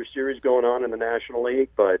whole other series going on in the National League,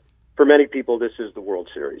 but for many people, this is the World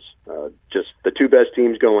Series. Just the two best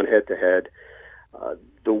teams going head-to-head.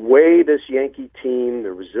 The way this Yankee team,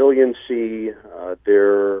 the resiliency,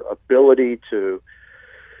 their ability to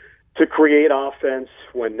create offense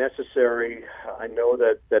when necessary. I know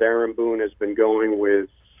that Aaron Boone has been going with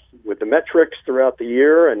the metrics throughout the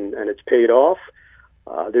year, and it's paid off.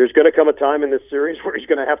 There's going to come a time in this series where he's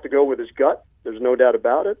going to have to go with his gut. There's no doubt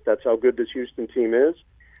about it. That's how good this Houston team is.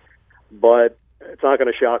 But it's not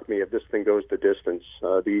going to shock me if this thing goes the distance.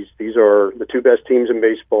 These are the two best teams in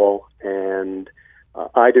baseball, and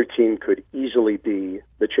either team could easily be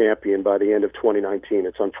the champion by the end of 2019.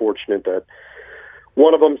 It's unfortunate that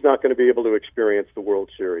one of them is not going to be able to experience the World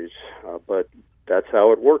Series, but that's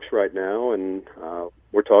how it works right now, and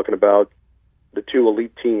we're talking about the two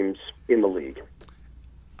elite teams in the league.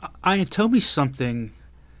 Ian, tell me something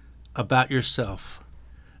about yourself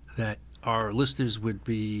that our listeners would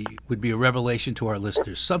be a revelation to our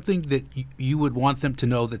listeners, something that you would want them to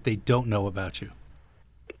know that they don't know about you.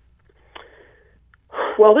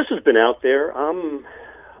 Well, this has been out there. I'm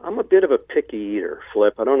a bit of a picky eater,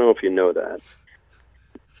 Flip. I don't know if you know that.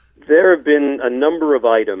 There have been a number of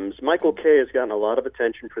items. Michael Kay has gotten a lot of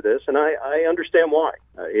attention for this, and I understand why.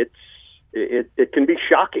 It can be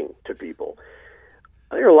shocking to people.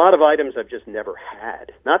 There are a lot of items I've just never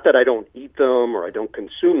had. Not that I don't eat them or I don't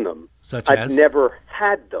consume them. I've never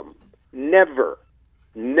had them. Never.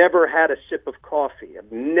 Never had a sip of coffee.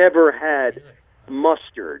 I've never had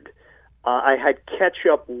mustard. I had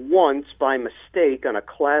ketchup once by mistake on a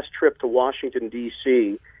class trip to Washington,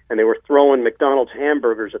 D.C., and they were throwing McDonald's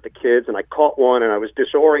hamburgers at the kids, and I caught one, and I was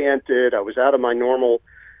disoriented. I was out of my normal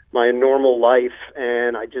life,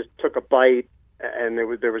 and I just took a bite, and there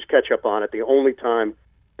was ketchup on it. The only time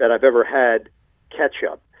that I've ever had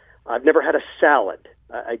ketchup. I've never had a salad.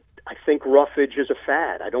 I think roughage is a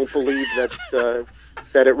fad. I don't believe that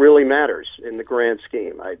it really matters in the grand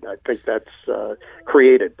scheme. I think that's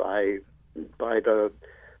created by the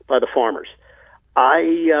farmers.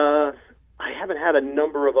 I haven't had a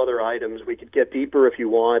number of other items. We could get deeper if you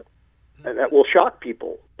want. That will shock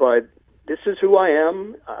people, but this is who I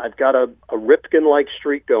am. I've got a Ripken-like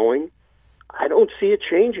streak going. I don't see it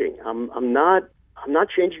changing. I'm not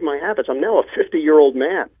changing my habits. I'm now a 50-year-old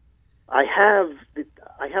man. I have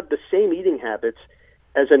the same eating habits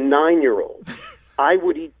as a 9-year-old, I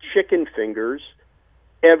would eat chicken fingers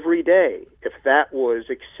every day if that was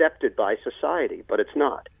accepted by society, but it's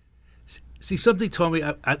not. See, something told me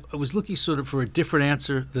I was looking sort of for a different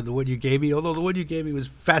answer than the one you gave me, although the one you gave me was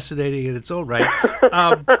fascinating in its own right.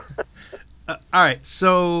 All right,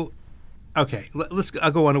 so, okay,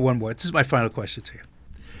 I'll go on to one more. This is my final question to you.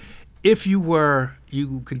 If you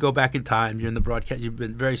can go back in time, you're in the broadcast, you've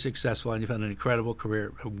been very successful, and you've had an incredible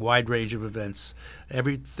career, a wide range of events.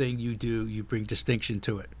 Everything you do, you bring distinction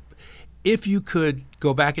to it. If you could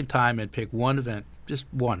go back in time and pick one event, just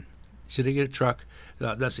one, sitting in a truck,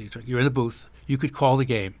 you're in the booth, you could call the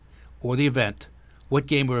game or the event, what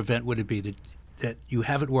game or event would it be that you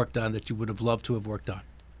haven't worked on that you would have loved to have worked on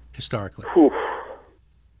historically? Whew.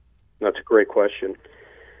 That's a great question.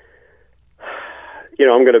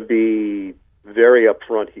 I'm going to be very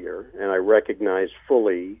upfront here, and I recognize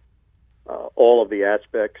fully all of the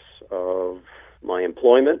aspects of my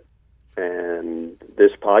employment and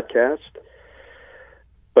this podcast,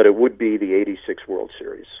 but it would be the 86 World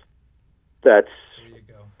Series. That's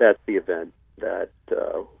the event that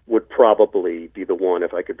would probably be the one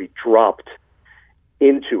if I could be dropped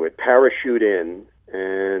into it, parachute in,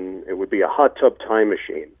 and it would be a hot tub time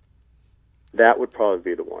machine. That would probably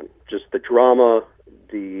be the one. Just the drama,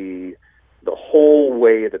 the whole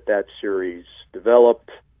way that series developed,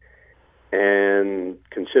 and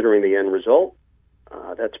considering the end result,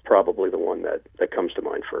 that's probably the one that comes to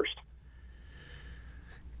mind first.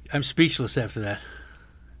 I'm speechless after that.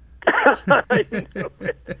 I know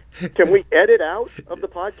it. Can we edit out of the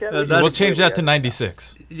podcast? We'll change that to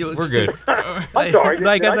 96. We're good. I'm sorry.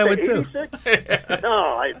 I got that one too.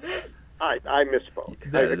 No, I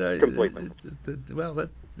misspoke. Completely. Well,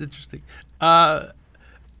 that's interesting.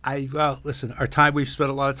 Listen, our time, we've spent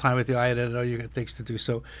a lot of time with you. I know you got things to do,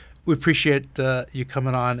 so we appreciate you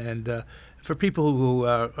coming on. And for people who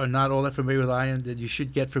are not all that familiar with Ian, then you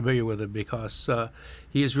should get familiar with him because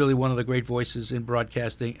he is really one of the great voices in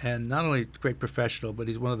broadcasting, and not only a great professional, but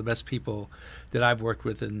he's one of the best people that I've worked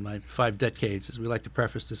with in my 5 decades. As we like to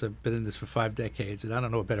preface this, I've been in this for 5 decades, and I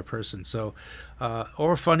don't know a better person. So,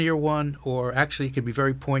 or a funnier one, or actually he can be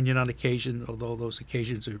very poignant on occasion, although those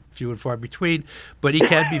occasions are few and far between. But he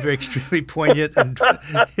can be very extremely poignant, and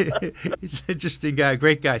he's an interesting guy,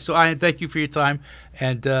 great guy. So, Ian, thank you for your time,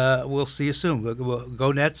 and we'll see you soon. We'll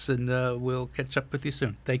go Nets, and we'll catch up with you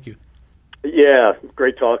soon. Thank you. Yeah,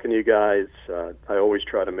 great talking to you guys. I always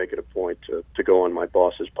try to make it a point to go on my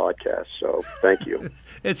boss's podcast, so thank you.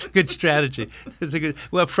 It's a good strategy.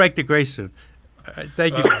 Well, Frank DeGray soon. All right,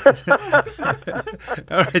 thank you.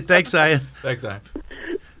 All right, thanks, Ian. Thanks, Ian.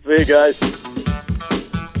 See you guys.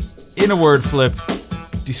 In a word, Flip,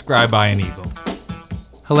 describe Ian Eagle.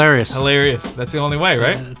 Hilarious. Hilarious. That's the only way,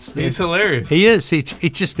 right? He's hilarious. He is. He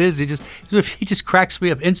just is. He just cracks me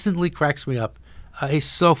up. Instantly cracks me up. He's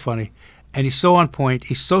so funny. And he's so on point.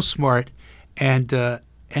 He's so smart, and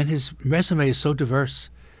his resume is so diverse.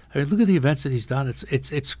 I mean, look at the events that he's done.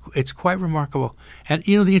 It's quite remarkable. And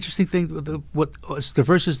the interesting thing, what as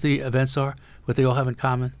diverse as the events are, what they all have in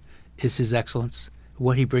common, is his excellence,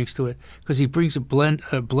 what he brings to it, because he brings a blend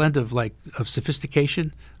of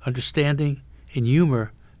sophistication, understanding, and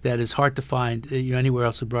humor that is hard to find anywhere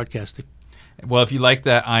else in broadcasting. Well, if you like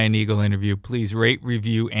that Ian Eagle interview, please rate,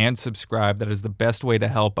 review, and subscribe. That is the best way to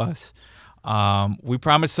help us. We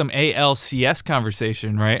promised some ALCS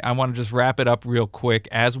conversation, right? I want to just wrap it up real quick.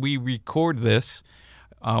 As we record this,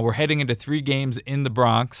 we're heading into 3 games in the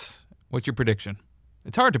Bronx. What's your prediction?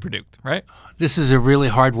 It's hard to predict, right? This is a really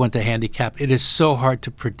hard one to handicap. It is so hard to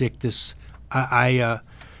predict this.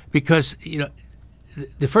 Because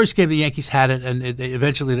the first game the Yankees had it, and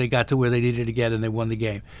eventually they got to where they needed to get, and they won the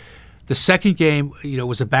game. The second game,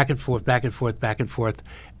 was a back and forth,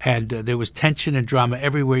 and there was tension and drama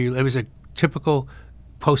everywhere. It was a typical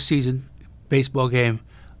postseason baseball game.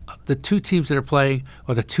 The 2 teams that are playing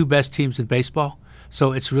are the 2 best teams in baseball,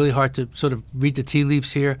 so it's really hard to sort of read the tea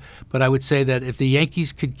leaves here. But I would say that if the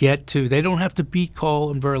Yankees could get to, they don't have to beat Cole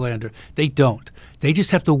and Verlander. They don't. They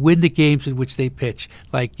just have to win the games in which they pitch.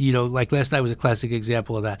 Like last night was a classic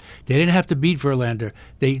example of that. They didn't have to beat Verlander.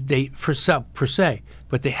 They per se,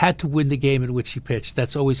 but they had to win the game in which he pitched.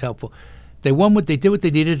 That's always helpful. They did what they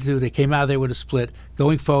needed to do. They came out of there with a split.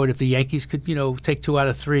 Going forward, if the Yankees could, take 2 out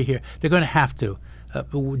of 3 here, they're going to have to.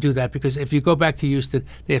 do that, because if you go back to Houston,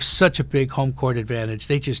 they have such a big home court advantage.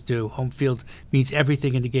 They just do. Home field means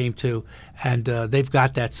everything in the game too, and they've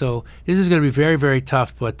got that. So this is going to be very, very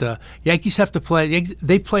tough. But Yankees have to play.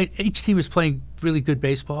 They play. Each team is playing really good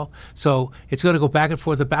baseball, so it's going to go back and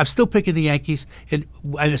forth. I'm still picking the Yankees in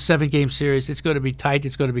a 7-game series. It's going to be tight.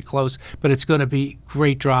 It's going to be close, but it's going to be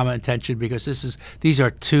great drama and tension, because these are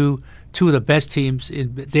two of the best teams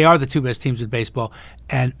they are the two best teams in baseball,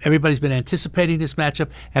 and everybody's been anticipating this matchup,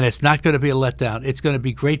 and it's not going to be a letdown. It's going to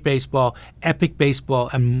be great baseball, epic baseball,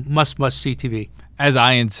 and must see TV. As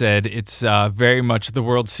Ian said, it's very much the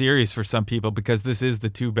World Series for some people, because this is the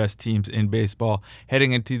two best teams in baseball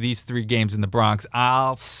heading into these 3 games in the Bronx.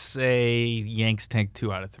 I'll say Yanks take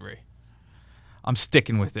 2 out of 3. I'm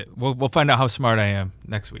sticking with it. We'll find out how smart I am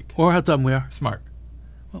next week. Or how dumb we are. Smart.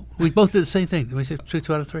 Well, we both did the same thing. Did we say 2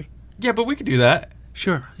 out of 3? Yeah, but we could do that.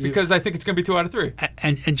 Sure. Because I think it's going to be 2 out of 3.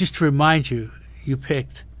 And just to remind you, you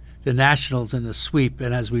picked the Nationals in the sweep,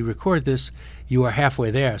 and as we record this, you are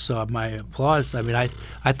halfway there. So my applause. I mean, I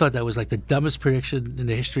thought that was like the dumbest prediction in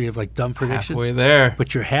the history of like dumb predictions. Halfway there.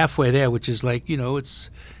 But you're halfway there, which is like,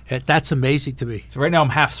 that's amazing to me. So right now I'm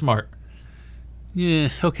half smart. Yeah,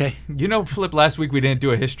 okay. Flip, last week we didn't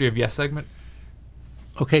do a History of Yes segment?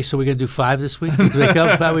 Okay, so we're going to do 5 this week?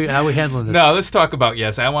 How are we handling this? No, let's talk about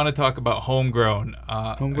Yes. I want to talk about Homegrown.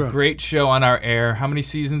 Homegrown. A great show on our air. How many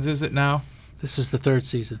seasons is it now? This is the 3rd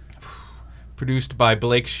season. Produced by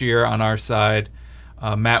Blake Shear on our side.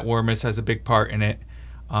 Matt Wormus has a big part in it.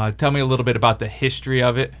 Tell me a little bit about the history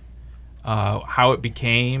of it, how it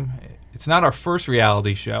became. It's not our first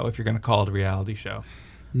reality show, if you're going to call it a reality show.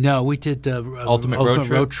 No, we did Ultimate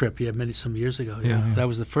Road Trip. Yeah, some years ago. Yeah, that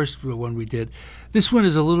was the first one we did. This one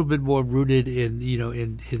is a little bit more rooted in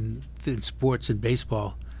in sports and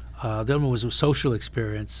baseball. The other one was a social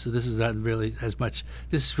experience. So this is not really as much.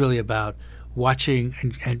 This is really about watching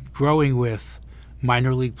and growing with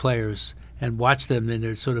minor league players, and watch them in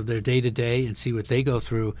their day-to-day and see what they go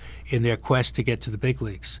through in their quest to get to the big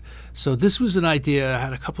leagues. So this was an idea I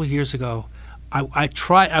had a couple of years ago.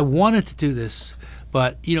 I wanted to do this,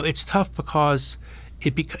 but it's tough because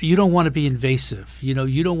you don't want to be invasive.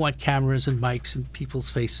 You don't want cameras and mics in people's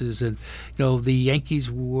faces. And the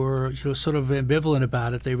Yankees were sort of ambivalent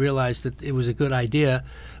about it. They realized that it was a good idea,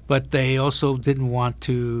 but they also didn't want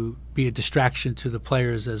to be a distraction to the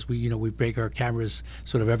players as we break our cameras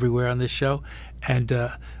sort of everywhere on this show. And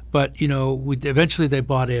but eventually they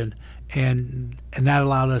bought in. And that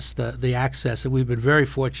allowed us the access, and we've been very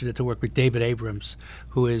fortunate to work with David Abrams,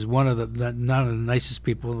 who is one of the nicest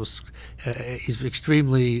people. He's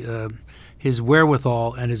extremely his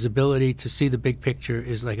wherewithal and his ability to see the big picture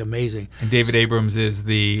is like amazing. And David Abrams is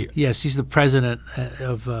he's the president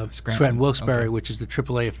of Scranton Wilkes-Barre, which is the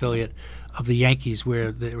AAA affiliate of the Yankees,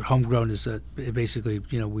 where the Homegrown is basically,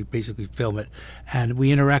 we basically film it, and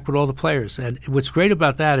we interact with all the players. And what's great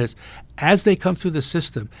about that is, as they come through the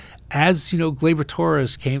system, as Gleyber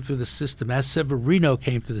Torres came through the system, as Severino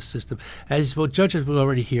came through the system, as Judge was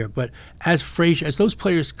already here, but as Frazier, as those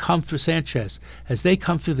players come through Sanchez, as they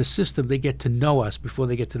come through the system, they get to know us before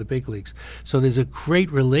they get to the big leagues. So there's a great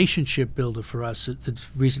relationship builder for us.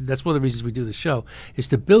 That's one of the reasons we do the show, is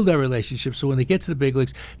to build that relationship. So when they get to the big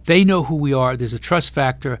leagues, they know who we are. There's a trust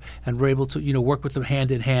factor, and we're able to work with them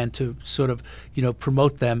hand in hand to sort of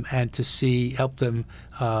promote them and to help them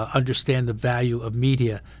understand the value of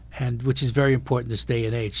media, and which is very important this day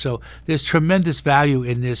and age. So there's tremendous value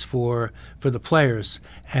in this for the players,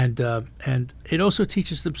 and it also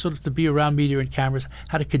teaches them sort of to be around media and cameras,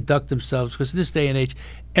 how to conduct themselves, because in this day and age,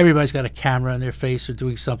 everybody's got a camera in their face or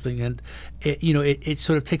doing something, and it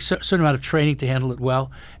sort of takes a certain amount of training to handle it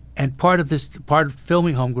well. And part of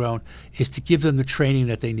filming Homegrown is to give them the training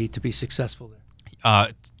that they need to be successful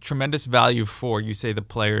there. Tremendous value for, you say, the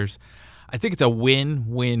players. I think it's a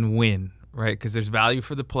win-win-win, right? Because there's value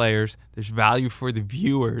for the players, there's value for the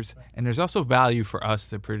viewers, and there's also value for us,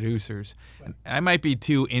 the producers. And I might be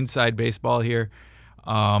too inside baseball here,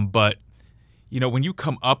 but when you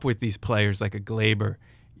come up with these players like a Gleyber,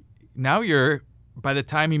 now by the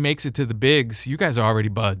time he makes it to the bigs, you guys are already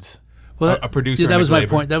buds. Well, a producer. That was my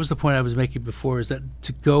point. That was the point I was making before, is that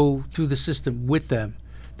to go through the system with them,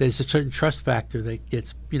 there's a certain trust factor that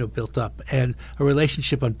gets built up, and a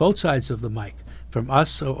relationship on both sides of the mic, from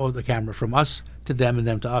us or the camera, from us to them and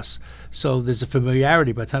them to us. So there's a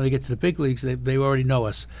familiarity. By the time they get to the big leagues, they already know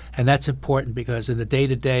us, and that's important, because in the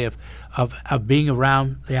day-to-day of being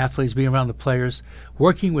around the athletes, being around the players,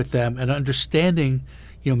 working with them, and understanding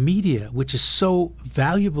media, which is so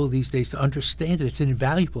valuable these days to understand it. It's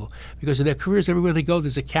invaluable because in their careers, everywhere they go,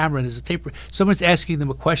 there's a camera and there's a tape. Someone's asking them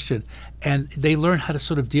a question, and they learn how to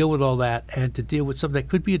sort of deal with all that and to deal with something that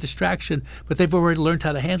could be a distraction, but they've already learned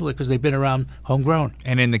how to handle it because they've been around homegrown.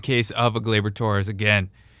 And in the case of a Gleyber Torres, again,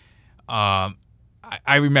 I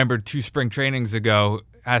remember 2 spring trainings ago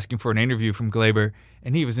asking for an interview from Gleyber,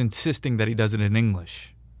 and he was insisting that he does it in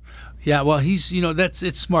English. Yeah, well, he's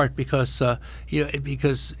it's smart because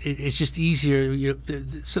because it's just easier.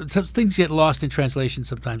 So things get lost in translation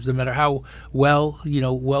sometimes. No matter how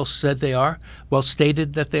well said they are, well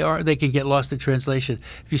stated that they are, they can get lost in translation.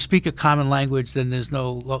 If you speak a common language, then there's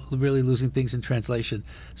no really losing things in translation.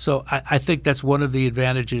 So I think that's one of the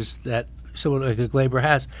advantages that someone like Gleyber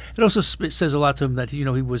has. It also says a lot to him that he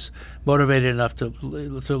was motivated enough to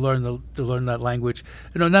learn that language.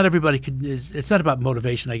 Not everybody can. It's not about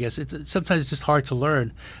motivation, I guess. Sometimes it's just hard to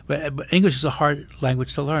learn. But English is a hard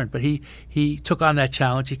language to learn. But he took on that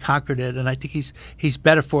challenge. He conquered it, and I think he's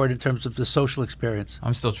better for it in terms of the social experience.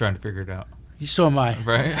 I'm still trying to figure it out. So am I.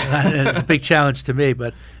 Right. And it's a big challenge to me,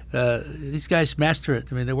 but. These guys master it.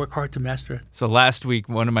 I mean, they work hard to master it. So last week,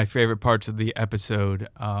 one of my favorite parts of the episode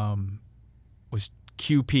was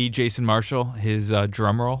QP Jason Marshall, his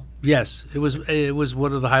drum roll. Yes, it was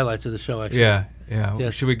one of the highlights of the show, actually. Yeah.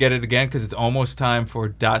 Yes. Should we get it again? Because it's almost time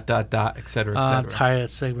for ... et cetera, et cetera. I'm tired of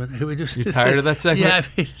that segment. You're tired of that segment?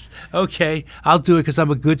 Yeah, okay. I'll do it because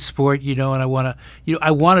I'm a good sport, and I want to,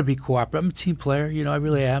 I want to be cooperative. I'm a team player, I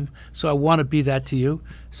really am. So I want to be that to you.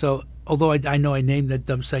 So although I know I named that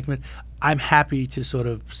dumb segment, I'm happy to sort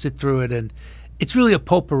of sit through it, and it's really a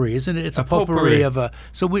potpourri, isn't it? It's a potpourri of a.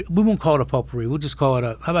 So we won't call it a potpourri. We'll just call it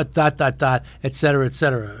a. How about ... et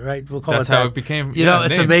cetera, right? We'll call That's it that. how it became.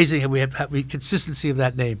 It's name. amazing. We have consistency of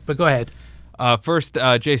that name. But go ahead. First,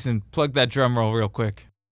 Jason, plug that drum roll real quick.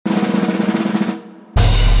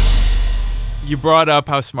 You brought up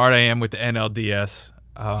how smart I am with the NLDS.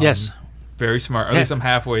 Yes. Very smart. At least I'm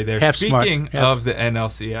halfway there. Speaking of the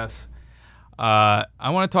NLCS. I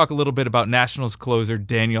want to talk a little bit about Nationals closer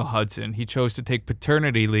Daniel Hudson. He chose to take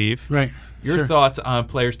paternity leave. Right. Your Sure. thoughts on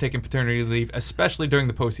players taking paternity leave, especially during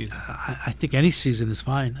the postseason? I think any season is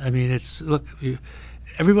fine. I mean,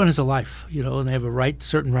 everyone has a life, and they have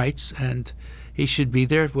certain rights, and he should be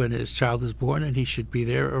there when his child is born, and he should be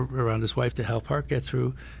there around his wife to help her get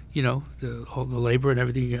through, the labor and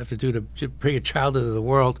everything you have to do to bring a child into the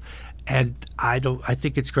world. And I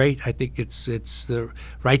think it's great. I think it's the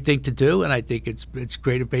right thing to do, and I think it's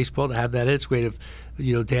great of baseball to have that. It's great of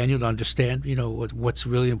Daniel to understand what's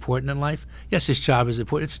really important in life. Yes, his job is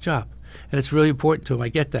important. It's a job, and it's really important to him. I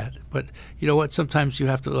get that, but you know what? Sometimes you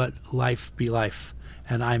have to let life be life.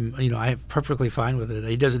 And I'm perfectly fine with it.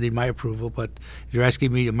 He doesn't need my approval, but if you're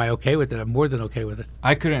asking me, am I okay with it? I'm more than okay with it.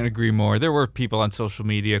 I couldn't agree more. There were people on social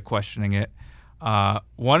media questioning it.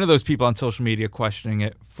 One of those people on social media questioning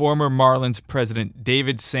it, former Marlins president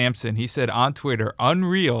David Sampson, he said on Twitter,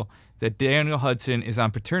 unreal that Daniel Hudson is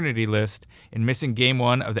on paternity list and missing Game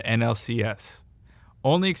 1 of the NLCS.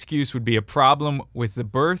 Only excuse would be a problem with the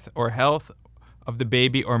birth or health of the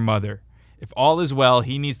baby or mother. If all is well,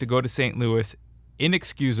 he needs to go to St. Louis.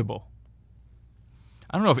 Inexcusable.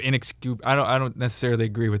 I don't know if I don't necessarily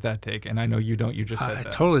agree with that take, and I know you don't. You just said that. I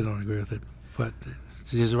totally don't agree with it, but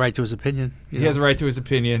he has a right to his opinion. He has a right to his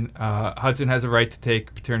opinion. Hudson has a right to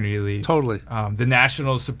take paternity leave. Totally. The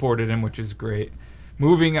Nationals supported him, which is great.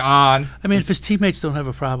 Moving on. I mean, if his teammates don't have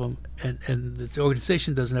a problem and the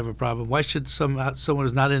organization doesn't have a problem, why should someone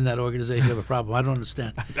who's not in that organization have a problem? I don't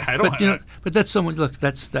understand. But that's someone. Look,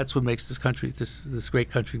 that's what makes this country, this great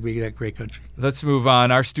country, be that great country. Let's move on.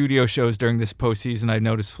 Our studio shows during this postseason, I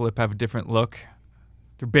noticed Flip have a different look.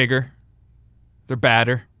 They're bigger. They're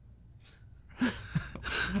badder.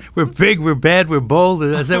 We're big, we're bad, we're bold.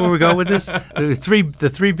 Is that where we're going with this? The three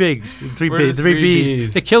bigs, the three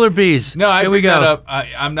bees, the killer bees. No, I Here we picked go. that up.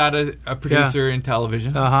 I'm not a producer in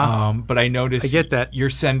television, but I noticed. I get that. You're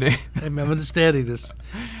sending. I'm understanding this.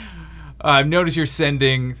 I've noticed you're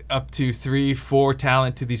sending up to 3-4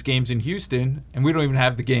 talent to these games in Houston, and we don't even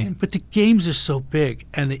have the game. But the games are so big,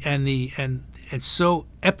 and so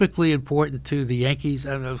epically important to the Yankees.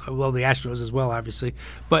 I don't know, well, the Astros as well, obviously,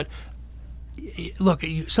 but. Look,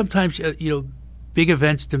 sometimes big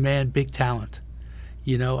events demand big talent.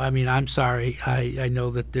 I mean, I'm sorry. I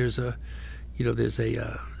know that there's a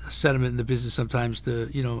sentiment in the business sometimes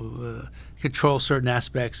to control certain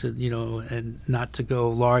aspects and not to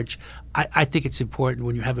go large. I think it's important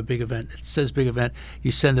when you have a big event. It says big event.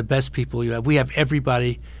 You send the best people you have. We have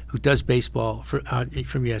everybody who does baseball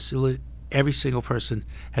from every single person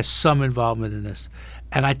has some involvement in this.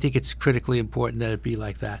 And I think it's critically important that it be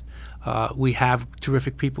like that. We have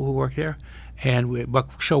terrific people who work there. And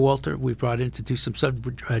Buck Showalter, we brought in to do some stuff.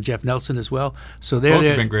 Jeff Nelson as well. So Both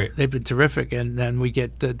have been great. They've been terrific. And then we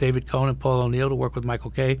get David Cohn and Paul O'Neill to work with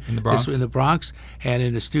Michael Kay in the Bronx. In the Bronx. And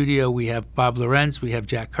in the studio, we have Bob Lorenz, we have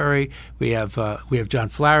Jack Curry, we have John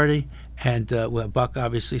Flaherty, and we have Buck,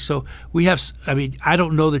 obviously. So we have. I mean, I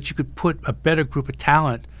don't know that you could put a better group of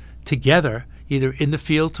talent together, either in the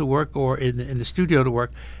field to work or in the studio to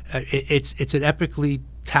work. It's an epically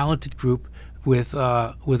talented group with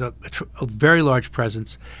a very large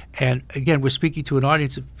presence. And again, we're speaking to an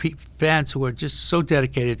audience of fans who are just so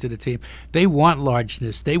dedicated to the team. They want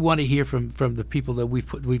largeness. They want to hear from the people that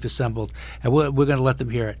we've assembled, and we're going to let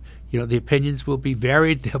them hear it. You know, the opinions will be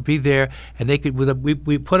varied. They'll be there, and they could.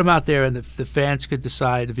 We put them out there, and the fans could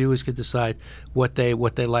decide. The viewers could decide what they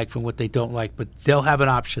like from what they don't like. But they'll have an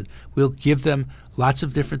option. We'll give them lots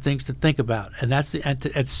of different things to think about, and that's and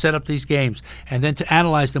to set up these games, and then to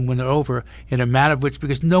analyze them when they're over in a manner of which,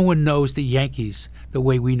 because no one knows the Yankees the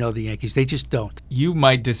way we know the Yankees. They just don't. You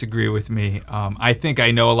might disagree with me. I think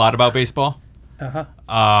I know a lot about baseball. You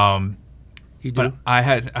do. But I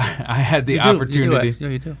had the opportunity.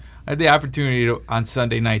 You do. I had the opportunity on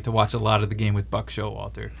Sunday night to watch a lot of the game with Buck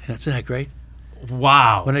Showalter. Isn't that great?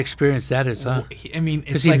 Wow. What an experience that is, huh? I mean,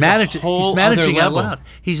 it's like he's managing out loud.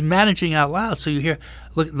 He's managing out loud. So you hear,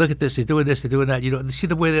 look at this. He's doing this. They're doing that. You see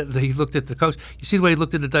the way that he looked at the coach. You see the way he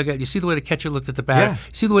looked at the dugout. You see the way the catcher looked at the batter. Yeah.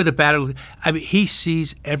 You see the way the batter looked. I mean, he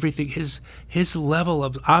sees everything. His level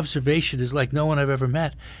of observation is like no one I've ever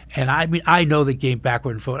met. And I mean, I know the game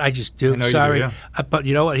backward and forward. I just do. I know Sorry. you do, yeah. But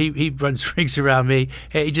you know what? He runs rings around me.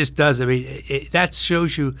 He just does. I mean, that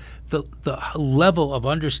shows you the level of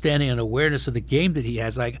understanding and awareness of the game that he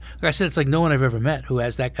has. Like I said, it's like no one I've ever met who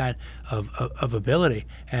has that kind of ability.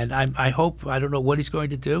 And I hope, I don't know what he's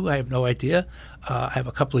going to do. I have no idea. I have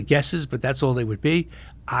a couple of guesses, but that's all they would be.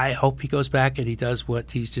 I hope he goes back and he does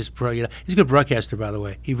what he's just brilliant. He's a good broadcaster, by the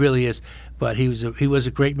way. He really is. But he was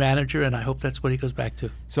a great manager, and I hope that's what he goes back to.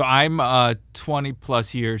 So I'm 20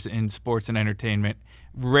 plus years in sports and entertainment.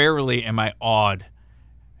 Rarely am I awed.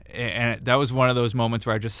 And that was one of those moments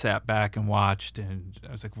where I just sat back and watched, and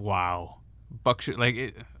I was like, "Wow, Buck!"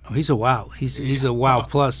 He's a wow. He's a wow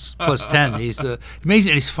plus 10. He's amazing,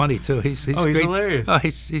 and he's funny too. He's he's great. Hilarious. Oh,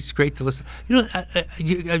 he's great to listen. You know,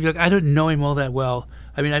 I didn't know him all that well.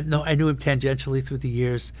 I mean, I knew him tangentially through the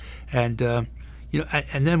years, and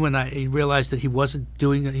and then when I realized that he wasn't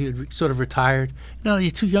doing it, he had sort of retired. No,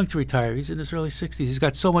 you're too young to retire. He's in his early 60s. He's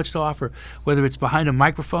got so much to offer, whether it's behind a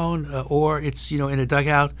microphone or it's in a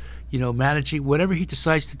dugout. Managing whatever he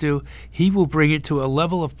decides to do, he will bring it to a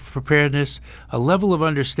level of preparedness, a level of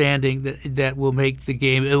understanding that will make the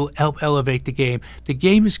game. It will help elevate the game. The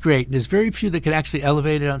game is great, and there's very few that can actually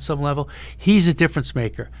elevate it on some level. He's a difference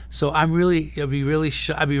maker. So I'd be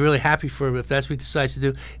really happy for him if that's what he decides to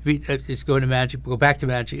do. If he is going to manage, go back to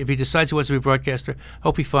managing. If he decides he wants to be a broadcaster, I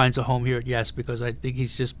hope he finds a home here at Yes, because I think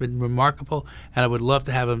he's just been remarkable, and I would love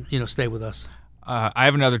to have him, stay with us. I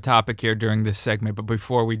have another topic here during this segment, but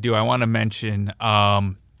before we do, I want to mention, I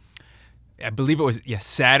believe it was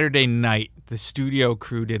Saturday night, the studio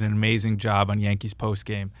crew did an amazing job on Yankees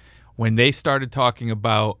postgame. When they started talking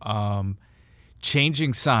about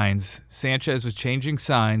changing signs, Sanchez was changing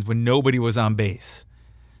signs when nobody was on base.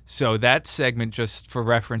 So that segment, just for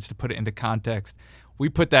reference, to put it into context, we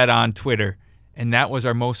put that on Twitter, and that was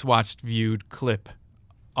our most watched viewed clip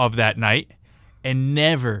of that night. And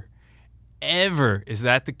never is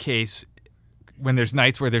that the case when there's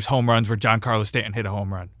nights where there's home runs where Giancarlo Stanton hit a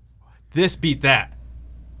home run. This beat that.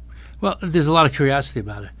 Well, there's a lot of curiosity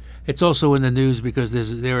about it. It's also in the news because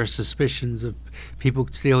there are suspicions of people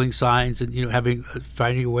stealing signs and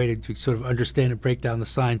finding a way to sort of understand and break down the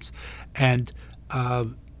signs. And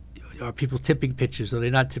are people tipping pitches? Are they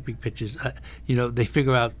not tipping pitches? They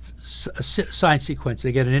figure out a sign sequence.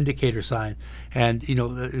 They get an indicator sign, and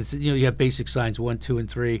you have basic signs 1, 2, and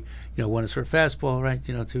 3. 1 is for a fastball, right?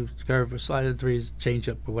 2 is curve or slider, 3 is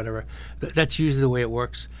changeup or whatever. That's usually the way it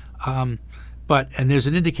works. And there's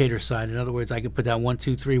an indicator sign. In other words, I can put down 1,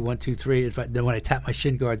 2, 3, 1, 2, 3. Then when I tap my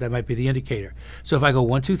shin guard, that might be the indicator. So if I go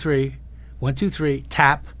 1, 2, 3, 1, 2, 3,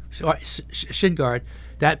 tap shin guard.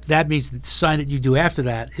 That means the sign that you do after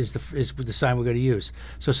that is the sign we're going to use.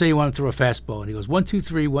 So say you want to throw a fastball, and he goes 1, 2,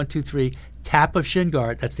 3, 1, 2, 3, tap of shin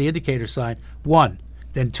guard. That's the indicator sign. 1,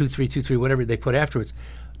 then 2, 3, 2, 3, whatever they put afterwards.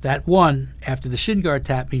 That 1 after the shin guard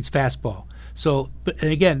tap means fastball. So,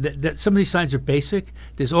 and again, some of these signs are basic.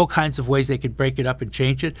 There's all kinds of ways they could break it up and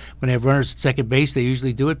change it. When they have runners at second base, they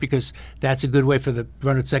usually do it because that's a good way for the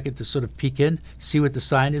runner at second to sort of peek in, see what the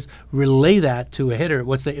sign is, relay that to a hitter.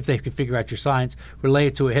 If they can figure out your signs, relay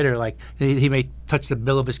it to a hitter. Like he may touch the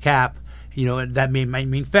bill of his cap, and that might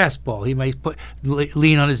mean fastball. He might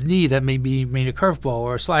lean on his knee. That may mean a curveball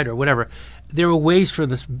or a slider or whatever. There are ways for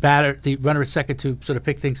the runner at second, to sort of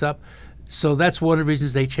pick things up. So that's one of the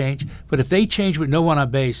reasons they change. But if they change with no one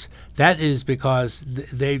on base, that is because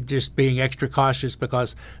they're just being extra cautious,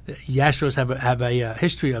 because the Astros have a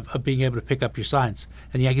history of being able to pick up your signs,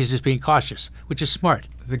 and the Yankees just being cautious, which is smart.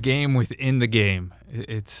 The game within the game.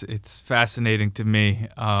 It's fascinating to me.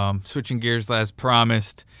 Switching gears, as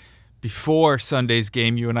promised, before Sunday's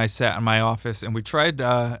game, you and I sat in my office and we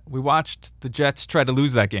watched the Jets try to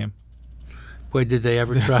lose that game. Boy, did they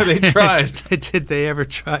ever try. They tried. Did they ever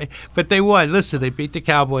try? But they won. Listen, they beat the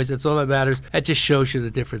Cowboys. That's all that matters. That just shows you the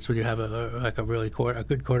difference when you have a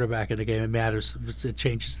good quarterback in the game. It matters. It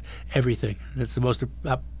changes everything. It's the most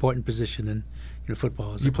important position in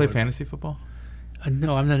football. You play fantasy football?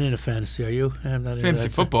 No, I'm not into fantasy. Are you? I'm not into fantasy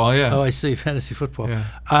football, yeah. Oh, I see. Fantasy football.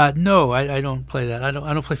 Yeah. No, I don't play that. I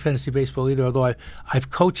don't play fantasy baseball either, although I've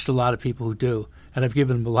coached a lot of people who do. And I've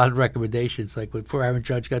given them a lot of recommendations. Like before Aaron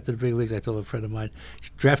Judge got to the big leagues, I told a friend of mine,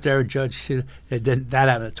 draft Aaron Judge. And then that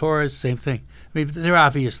happened. Torres, same thing. I mean, they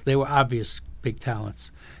were obvious big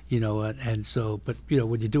talents, And so, but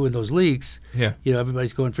when you're doing those leagues,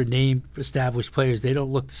 everybody's going for name established players. They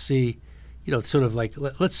don't look to see, sort of like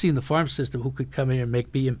let's see in the farm system who could come in and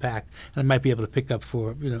make big impact, and might be able to pick up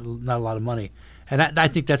for not a lot of money. And I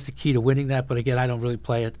think that's the key to winning that. But again, I don't really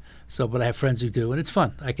play it. But I have friends who do, and it's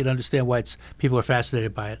fun. I can understand why people are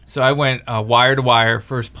fascinated by it. So I went wire to wire,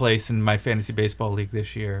 first place in my fantasy baseball league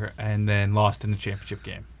this year, and then lost in the championship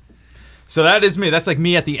game. So that is me. That's like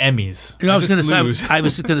me at the Emmys. I was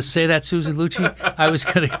going to say that Susan Lucci.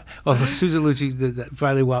 Although Susan Lucci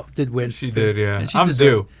finally did win. She did, yeah. I'm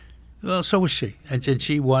due. Well, so was she, and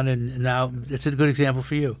she won, and now it's a good example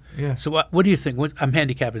for you. Yeah. So what do you think? I'm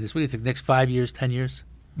handicapping this. What do you think? Next 5 years, 10 years?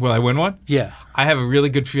 Will I win one? Yeah. I have a really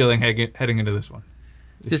good feeling heading into this one.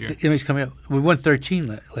 The Emmys coming up. We won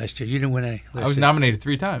 13 last year. You didn't win any last year. I was nominated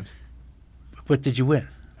 3 times. But did you win?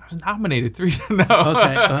 I was nominated 3 times. No.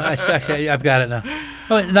 Okay. I've got it now.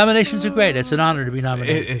 Oh, nominations are great. It's an honor to be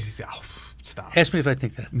nominated. Stop. Ask me if I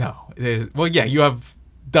think that. No. Well, yeah, you have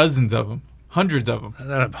dozens of them. Hundreds of them. I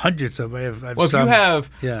don't have hundreds of them. I have well, some.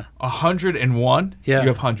 If you have 101, you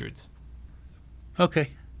have hundreds.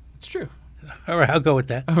 Okay. It's true. All right, I'll go with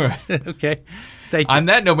that. All right. Okay. Thank you. On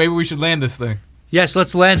that note, maybe we should land this thing. Yes,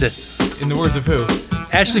 let's land it. In the words of who?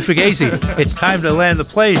 Ashley Fugazi. It's time to land the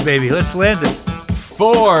plane, baby. Let's land it.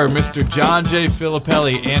 For Mr. John J.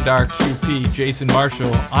 Filippelli and our QP, Jason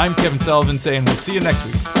Marshall, I'm Kevin Sullivan saying we'll see you next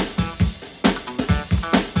week.